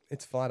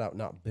it's flat out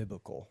not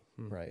biblical,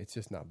 right? It's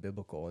just not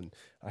biblical. And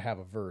I have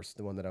a verse,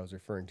 the one that I was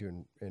referring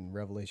to in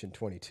Revelation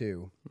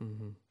 22.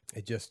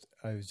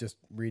 I was just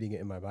reading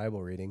it in my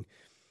Bible reading,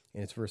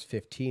 and it's verse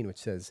 15, which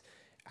says,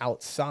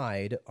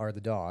 outside are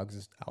the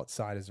dogs.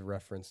 Outside is a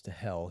reference to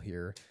hell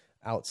here.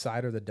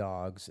 Outside are the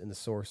dogs and the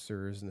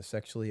sorcerers and the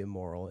sexually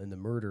immoral and the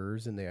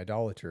murderers and the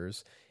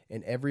idolaters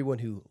and everyone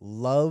who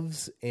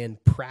loves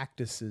and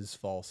practices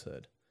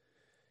falsehood.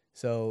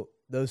 So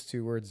those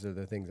two words are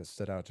the things that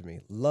stood out to me.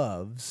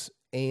 Loves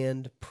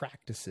and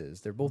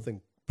practices. They're both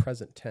in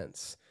present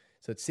tense.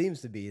 So it seems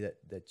to be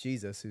that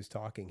Jesus, who's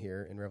talking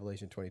here in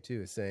Revelation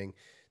 22, is saying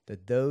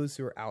that those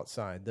who are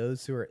outside,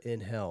 those who are in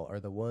hell, are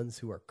the ones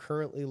who are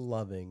currently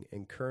loving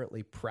and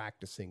currently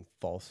practicing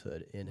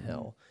falsehood in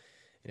hell.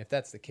 And if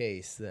that's the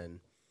case,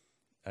 then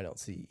I don't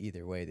see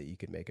either way that you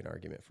could make an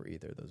argument for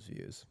either of those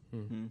views.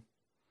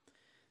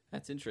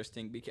 That's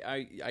interesting because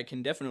I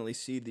can definitely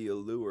see the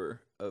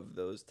allure of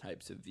those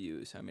types of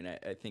views. I mean,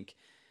 I think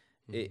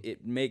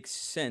it makes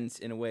sense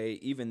in a way.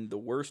 Even the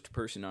worst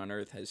person on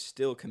earth has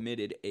still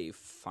committed a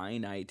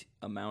finite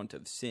amount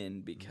of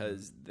sin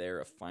because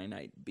they're a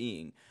finite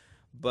being.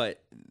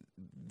 But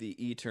the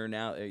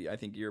eternality, I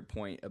think your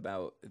point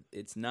about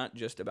it's not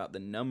just about the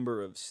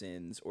number of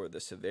sins or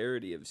the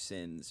severity of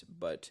sins,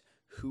 but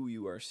who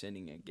you are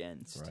sinning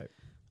against.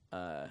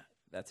 Right.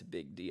 That's a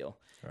big deal.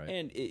 Right.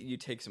 And you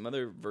take some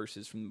other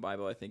verses from the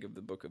Bible, I think of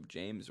the book of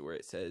James, where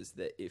it says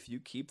that if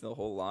you keep the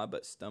whole law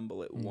but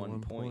stumble at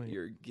one point,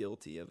 you're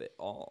guilty of it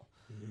all.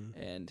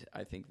 And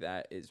I think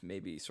that is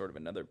maybe sort of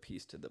another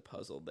piece to the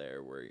puzzle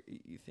there, where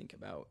you think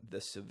about the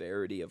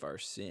severity of our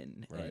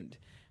sin and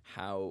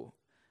how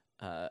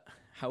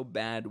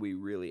bad we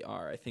really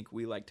are. I think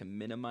we like to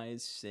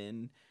minimize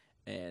sin,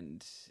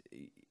 and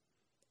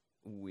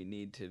we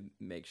need to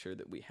make sure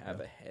that we have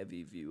a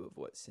heavy view of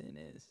what sin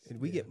is.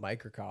 And we get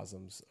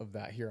microcosms of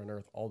that here on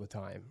earth all the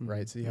time,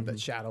 right? So you have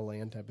that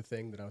Shadowland type of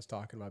thing that I was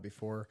talking about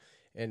before.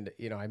 And,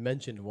 I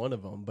mentioned one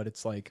of them, but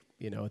it's like,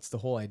 it's the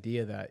whole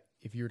idea that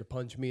if you were to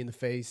punch me in the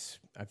face,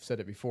 I've said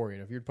it before,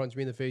 if you were to punch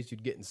me in the face,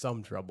 you'd get in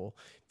some trouble.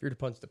 If you were to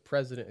punch the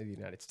president of the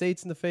United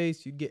States in the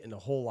face, you'd get in a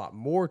whole lot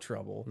more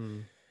trouble.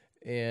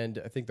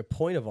 And I think the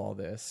point of all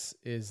this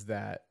is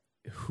that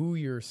who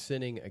you're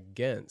sinning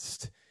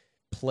against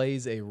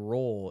plays a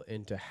role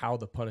into how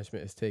the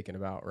punishment is taken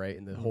about, right?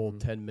 And the whole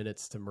 10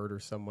 minutes to murder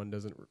someone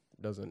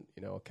doesn't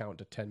account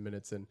to 10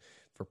 minutes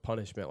for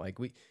punishment. Like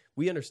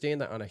we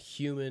understand that on a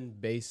human,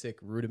 basic,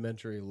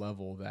 rudimentary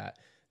level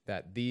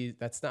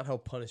that's not how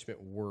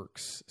punishment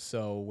works.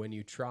 So when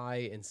you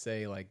try and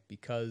say like,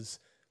 because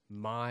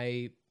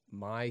my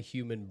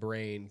human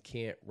brain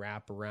can't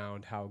wrap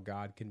around how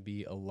God can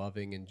be a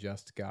loving and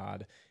just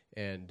God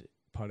and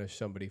punish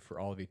somebody for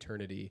all of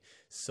eternity,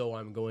 so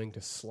I'm going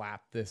to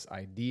slap this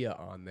idea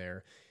on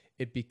there,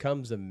 it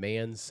becomes a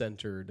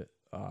man-centered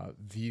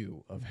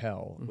view of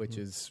hell, which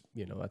is,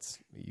 that's,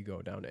 you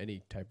go down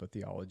any type of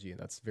theology, and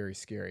that's very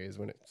scary, is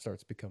when it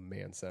starts to become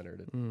man-centered,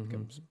 it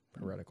becomes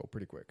heretical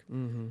pretty quick.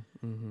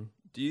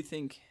 Do you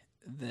think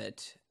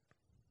that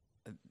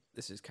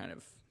this is kind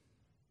of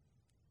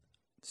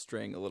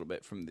straying a little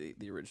bit from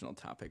the original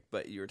topic,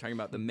 but you were talking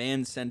about the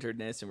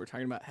man-centeredness and we're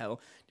talking about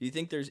hell. Do you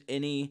think there's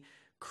any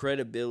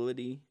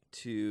credibility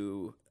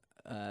to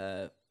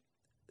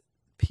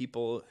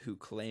people who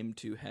claim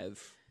to have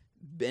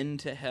been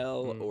to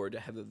hell or to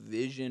have a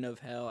vision of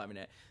hell. I mean,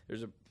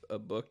 there's a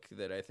book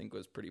that I think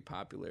was pretty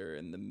popular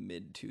in the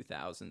mid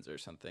 2000s or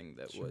something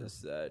that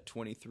was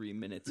 23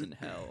 Minutes in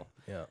Hell.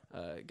 Yeah.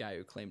 A guy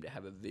who claimed to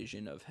have a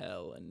vision of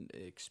hell and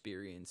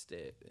experienced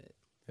it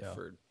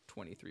for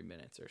 23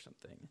 minutes or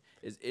something.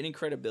 Is any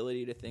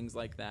credibility to things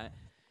like that?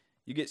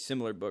 You get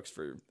similar books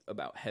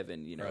about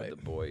heaven, the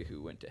boy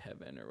who went to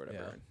heaven or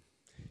whatever.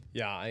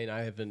 Yeah,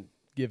 I haven't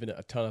given it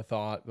a ton of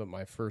thought, but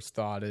my first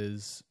thought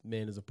is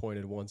man is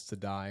appointed once to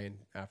die, and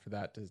after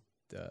that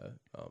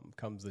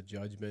comes the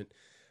judgment.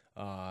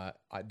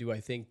 Do I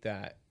think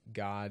that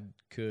God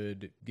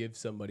could give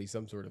somebody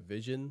some sort of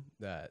vision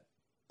that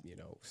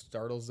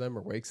startles them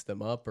or wakes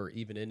them up, or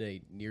even in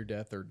a near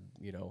death or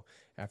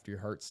after your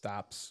heart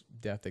stops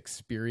death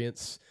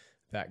experience,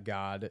 that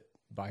God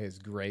by his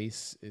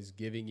grace is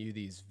giving you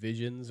these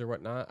visions or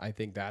whatnot? I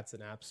think that's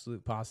an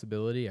absolute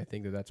possibility. I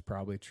think that that's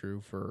probably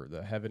true for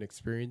the heaven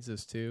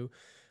experiences too.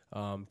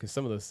 Because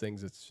some of those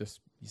things,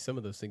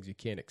 you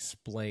can't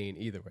explain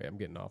either way. I'm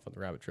getting off on the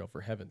rabbit trail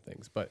for heaven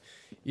things, but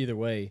either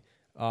way,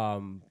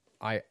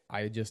 I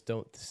just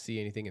don't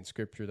see anything in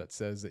Scripture that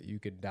says that you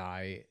could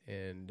die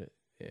and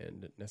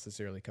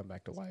necessarily come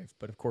back to life.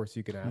 But of course,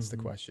 you can ask the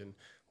question: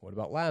 what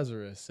about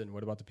Lazarus, and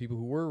what about the people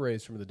who were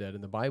raised from the dead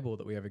in the Bible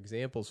that we have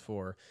examples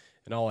for?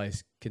 And all I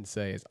can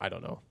say is, I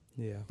don't know.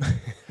 Yeah,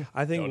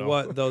 I think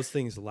what those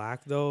things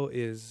lack though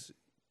is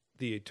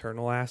the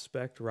eternal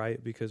aspect,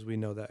 right? Because we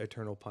know that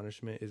eternal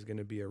punishment is going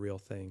to be a real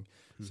thing.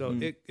 So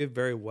it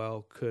very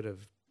well could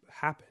have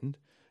happened.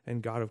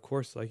 And God, of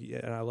course,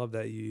 and I love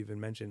that you even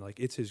mentioned,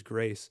 it's his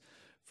grace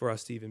for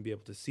us to even be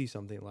able to see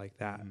something like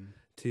that,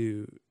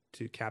 to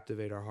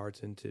captivate our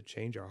hearts and to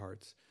change our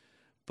hearts.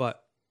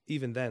 But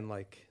even then,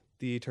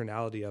 the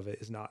eternality of it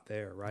is not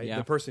there, right? Yeah.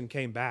 The person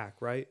came back,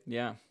 right?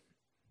 Yeah.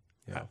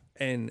 Yeah.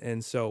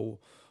 And so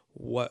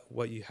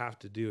what you have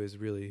to do is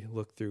really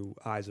look through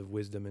eyes of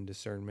wisdom and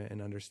discernment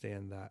and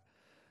understand that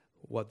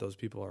what those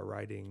people are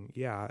writing,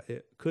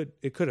 it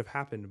could have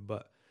happened,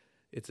 but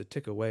it's a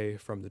tick away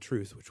from the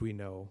truth, which we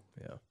know.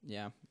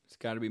 Yeah. It's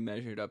got to be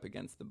measured up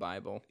against the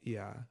Bible.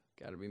 Yeah.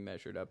 Got to be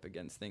measured up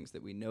against things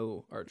that we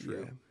know are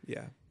true.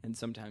 Yeah. And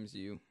sometimes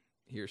you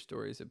hear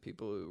stories of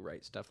people who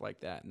write stuff like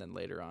that and then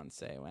later on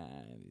say, well,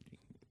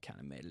 I kind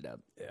of made it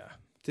up. Yeah.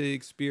 To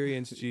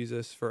experience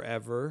Jesus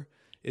forever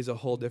is a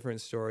whole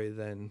different story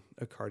than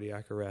a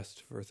cardiac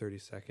arrest for 30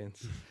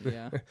 seconds.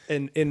 Yeah.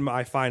 And in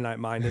my finite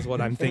mind is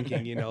what I'm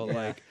thinking,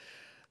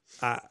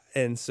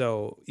 and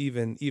so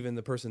even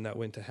the person that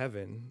went to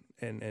heaven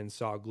and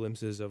saw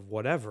glimpses of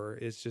whatever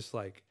is just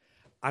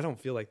I don't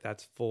feel like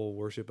that's full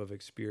worship of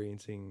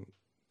experiencing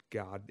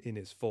God in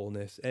his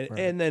fullness.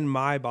 And then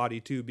my body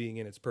too being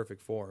in its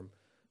perfect form,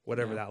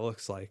 whatever that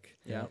looks like.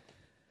 Yeah.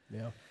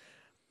 Yeah.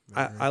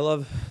 I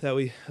love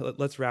that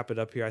let's wrap it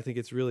up here. I think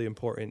it's really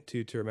important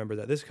too to remember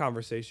that this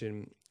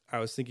conversation, I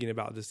was thinking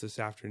about this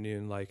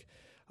afternoon.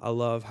 I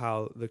love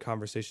how the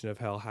conversation of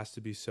hell has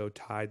to be so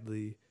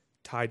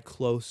tied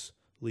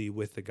closely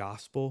with the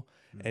gospel,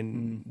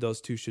 and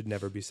those two should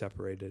never be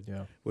separated.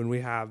 Yeah. When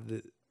we have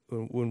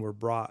when we're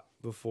brought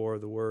before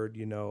the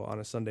word, on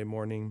a Sunday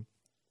morning,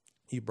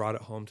 you brought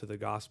it home to the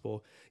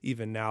gospel.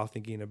 Even now,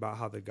 thinking about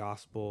how the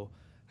gospel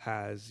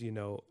has,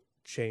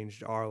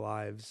 changed our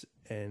lives,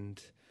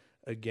 and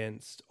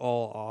against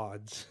all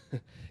odds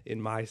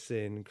in my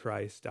sin,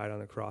 Christ died on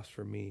the cross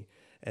for me.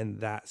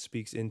 And that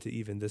speaks into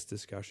even this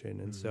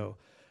discussion. And so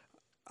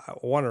I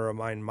want to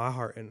remind my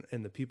heart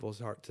and the people's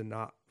heart to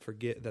not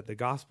forget that the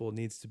gospel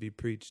needs to be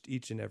preached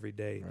each and every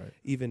day,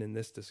 even in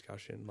this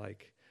discussion.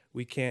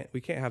 We can't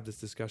have this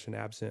discussion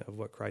absent of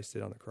what Christ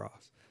did on the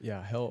cross.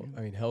 Yeah,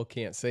 hell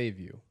can't save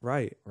you.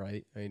 Right.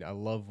 Right. I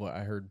love what I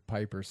heard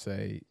Piper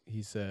say.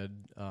 He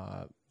said,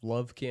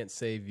 love can't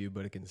save you,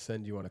 but it can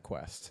send you on a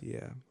quest.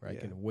 Yeah. Right. Yeah.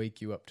 It can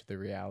wake you up to the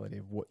reality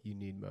of what you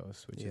need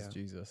most, which is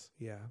Jesus.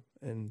 Yeah.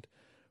 And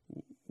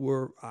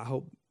I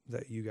hope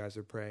that you guys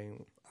are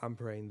praying. I'm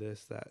praying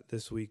that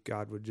this week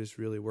God would just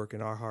really work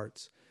in our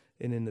hearts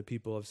and in the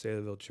people of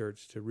Saylorville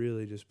Church to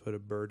really just put a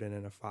burden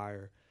and a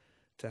fire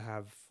to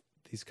have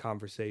these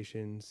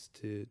conversations,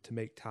 to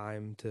make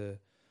time to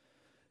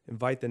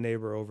invite the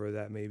neighbor over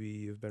that maybe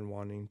you've been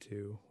wanting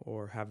to,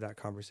 or have that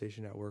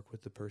conversation at work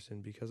with the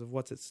person because of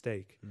what's at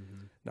stake.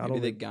 Maybe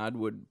that God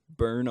would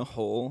burn a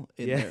hole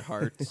in their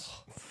hearts.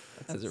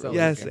 As it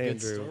yes, like a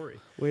Andrew. good story.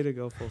 Way to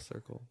go full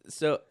circle.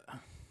 So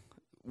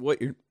what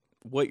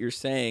you're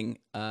saying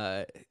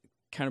kind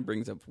of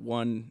brings up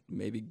one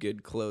maybe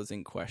good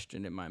closing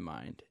question in my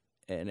mind,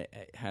 and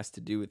it has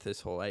to do with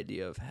this whole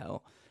idea of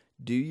hell.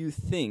 Do you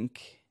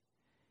think,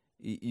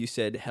 you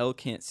said hell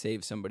can't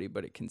save somebody,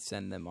 but it can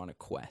send them on a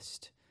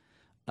quest.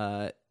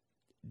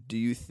 Do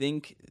you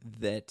think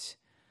that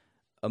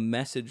a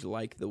message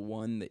like the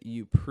one that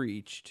you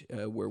preached,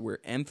 where we're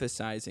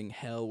emphasizing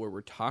hell, where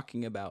we're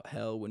talking about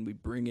hell, when we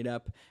bring it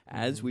up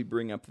as we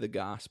bring up the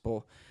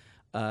gospel,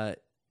 I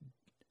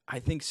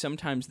think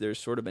sometimes there's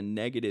sort of a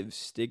negative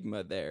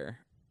stigma there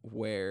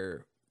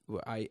where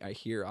I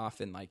hear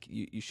often, like,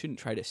 you shouldn't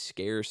try to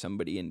scare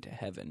somebody into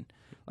heaven.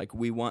 Like,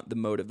 we want the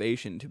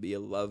motivation to be a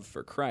love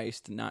for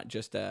Christ, not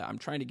just I'm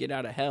trying to get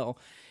out of hell.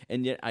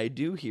 And yet I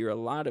do hear a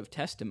lot of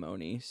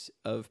testimonies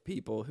of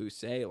people who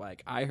say,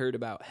 like, I heard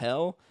about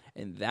hell,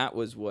 and that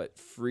was what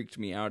freaked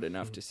me out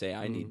enough to say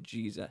I need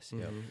Jesus.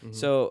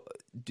 So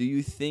do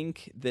you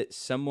think that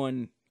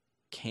someone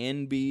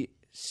can be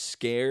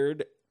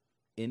scared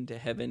into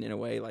heaven in a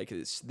way, like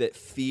that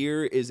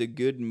fear is a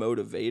good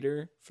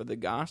motivator for the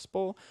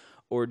gospel?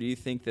 Or do you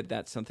think that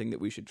that's something that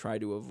we should try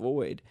to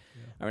avoid?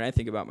 I mean, I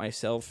think about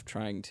myself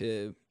trying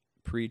to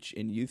preach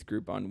in youth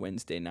group on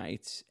Wednesday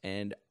nights,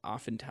 and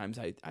oftentimes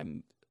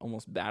I'm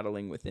almost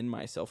battling within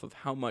myself of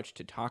how much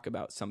to talk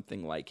about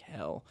something like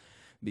hell,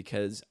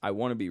 because I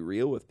want to be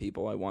real with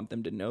people. I want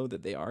them to know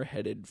that they are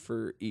headed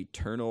for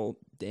eternal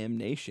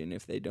damnation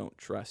if they don't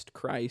trust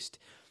Christ.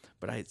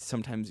 But I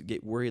sometimes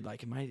get worried,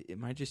 like, am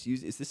I just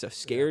using, is this a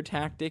scare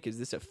tactic? Is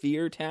this a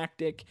fear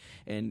tactic?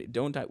 And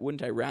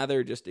wouldn't I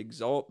rather just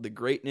exalt the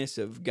greatness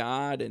of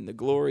God and the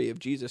glory of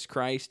Jesus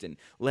Christ and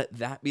let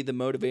that be the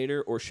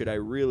motivator? Or should I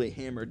really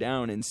hammer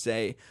down and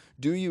say,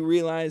 do you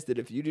realize that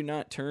if you do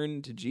not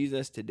turn to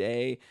Jesus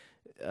today,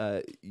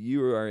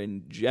 you are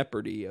in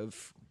jeopardy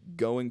of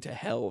going to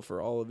hell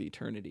for all of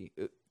eternity?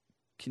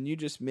 Can you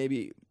just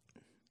maybe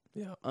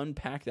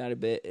unpack that a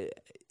bit?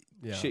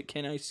 Yeah.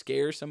 Can I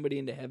scare somebody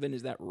into heaven?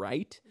 Is that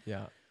right?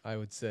 Yeah, I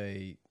would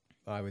say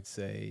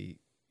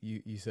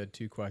you said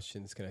two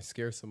questions. Can I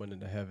scare someone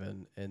into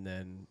heaven? And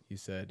then you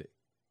said,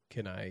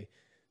 can I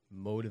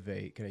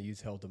use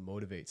hell to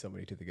motivate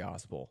somebody to the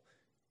gospel?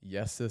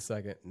 Yes to the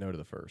second, no to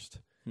the first.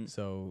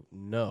 So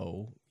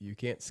no, you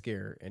can't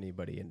scare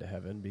anybody into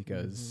heaven,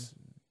 because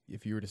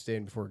if you were to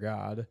stand before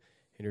God and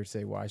you were to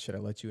say, why should I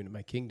let you into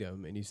my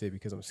kingdom? And you say,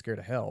 because I'm scared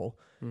of hell,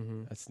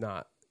 that's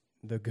not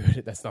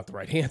that's not the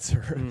right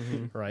answer,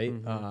 right?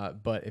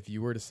 But if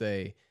you were to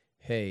say,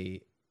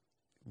 hey,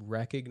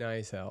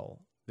 recognize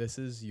hell, this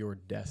is your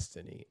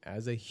destiny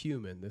as a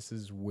human, this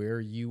is where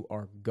you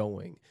are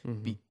going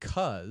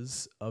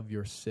because of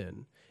your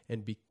sin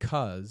and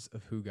because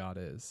of who God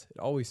is. It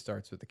always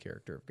starts with the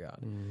character of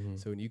God.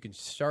 So when you can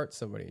start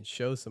somebody and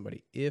show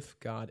somebody, if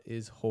God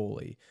is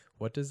holy,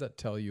 what does that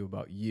tell you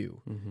about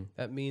you?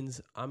 That means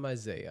I'm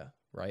Isaiah,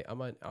 right?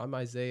 I'm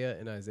Isaiah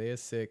in Isaiah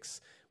 6.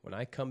 When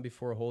I come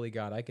before a holy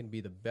God, I can be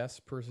the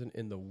best person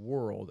in the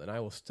world, and I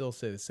will still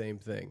say the same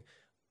thing.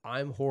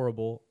 I'm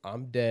horrible.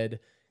 I'm dead.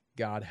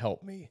 God,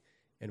 help me.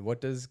 And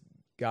what does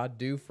God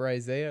do for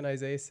Isaiah in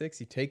Isaiah 6?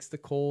 He takes the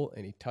coal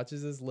and he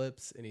touches his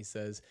lips and he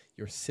says,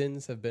 your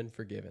sins have been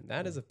forgiven.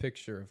 That is a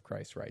picture of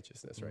Christ's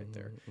righteousness right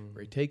there,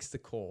 where he takes the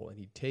coal and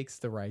he takes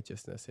the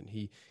righteousness and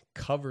he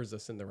covers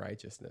us in the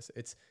righteousness.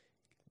 It's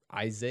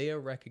Isaiah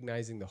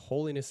recognizing the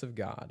holiness of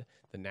God.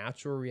 The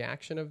natural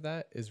reaction of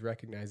that is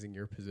recognizing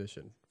your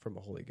position from a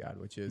holy God,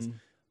 which is,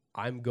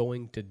 I'm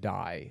going to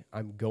die.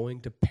 I'm going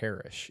to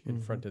perish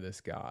in front of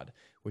this God,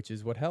 which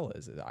is what hell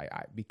is.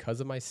 I because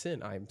of my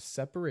sin, I'm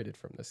separated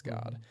from this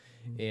God.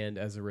 And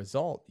as a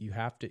result,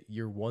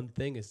 your one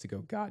thing is to go,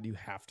 God, you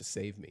have to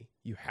save me.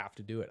 You have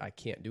to do it. I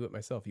can't do it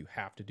myself. You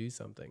have to do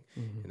something.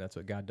 And that's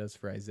what God does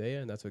for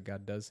Isaiah. And that's what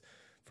God does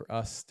for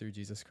us through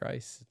Jesus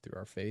Christ, through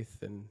our faith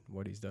and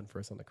what he's done for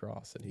us on the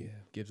cross. And he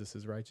gives us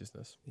his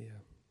righteousness. Yeah.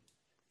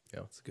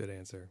 It's a good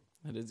answer.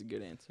 That is a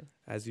good answer.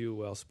 As you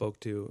well spoke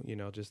to,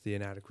 just the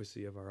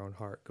inadequacy of our own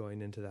heart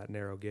going into that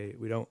narrow gate.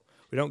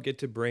 I don't get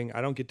to bring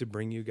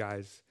you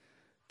guys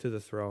to the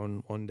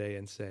throne one day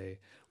and say,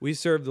 we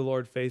serve the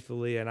Lord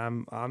faithfully and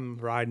I'm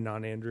riding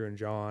on Andrew and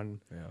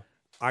John. Yeah.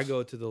 I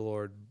go to the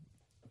Lord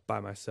by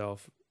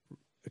myself,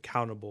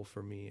 accountable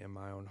for me and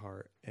my own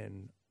heart,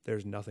 and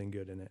there's nothing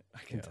good in it. I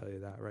can tell you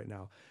that right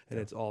now. And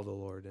it's all the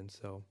Lord. And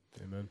so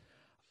amen.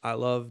 I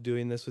love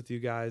doing this with you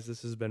guys.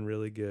 This has been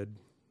really good.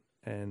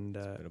 And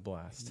it's been a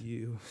blast.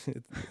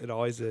 It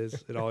always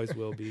is. It always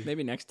will be.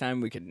 Maybe next time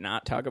we could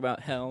not talk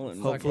about hell,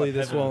 and hopefully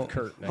this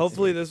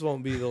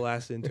won't be the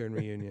last intern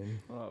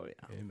reunion. Oh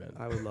yeah, amen.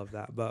 I would love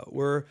that. But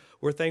we're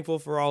thankful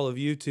for all of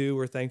you too.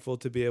 We're thankful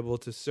to be able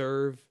to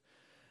serve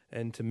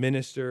and to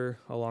minister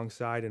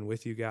alongside and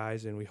with you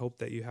guys. And we hope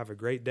that you have a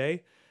great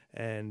day.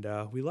 And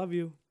we love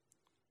you.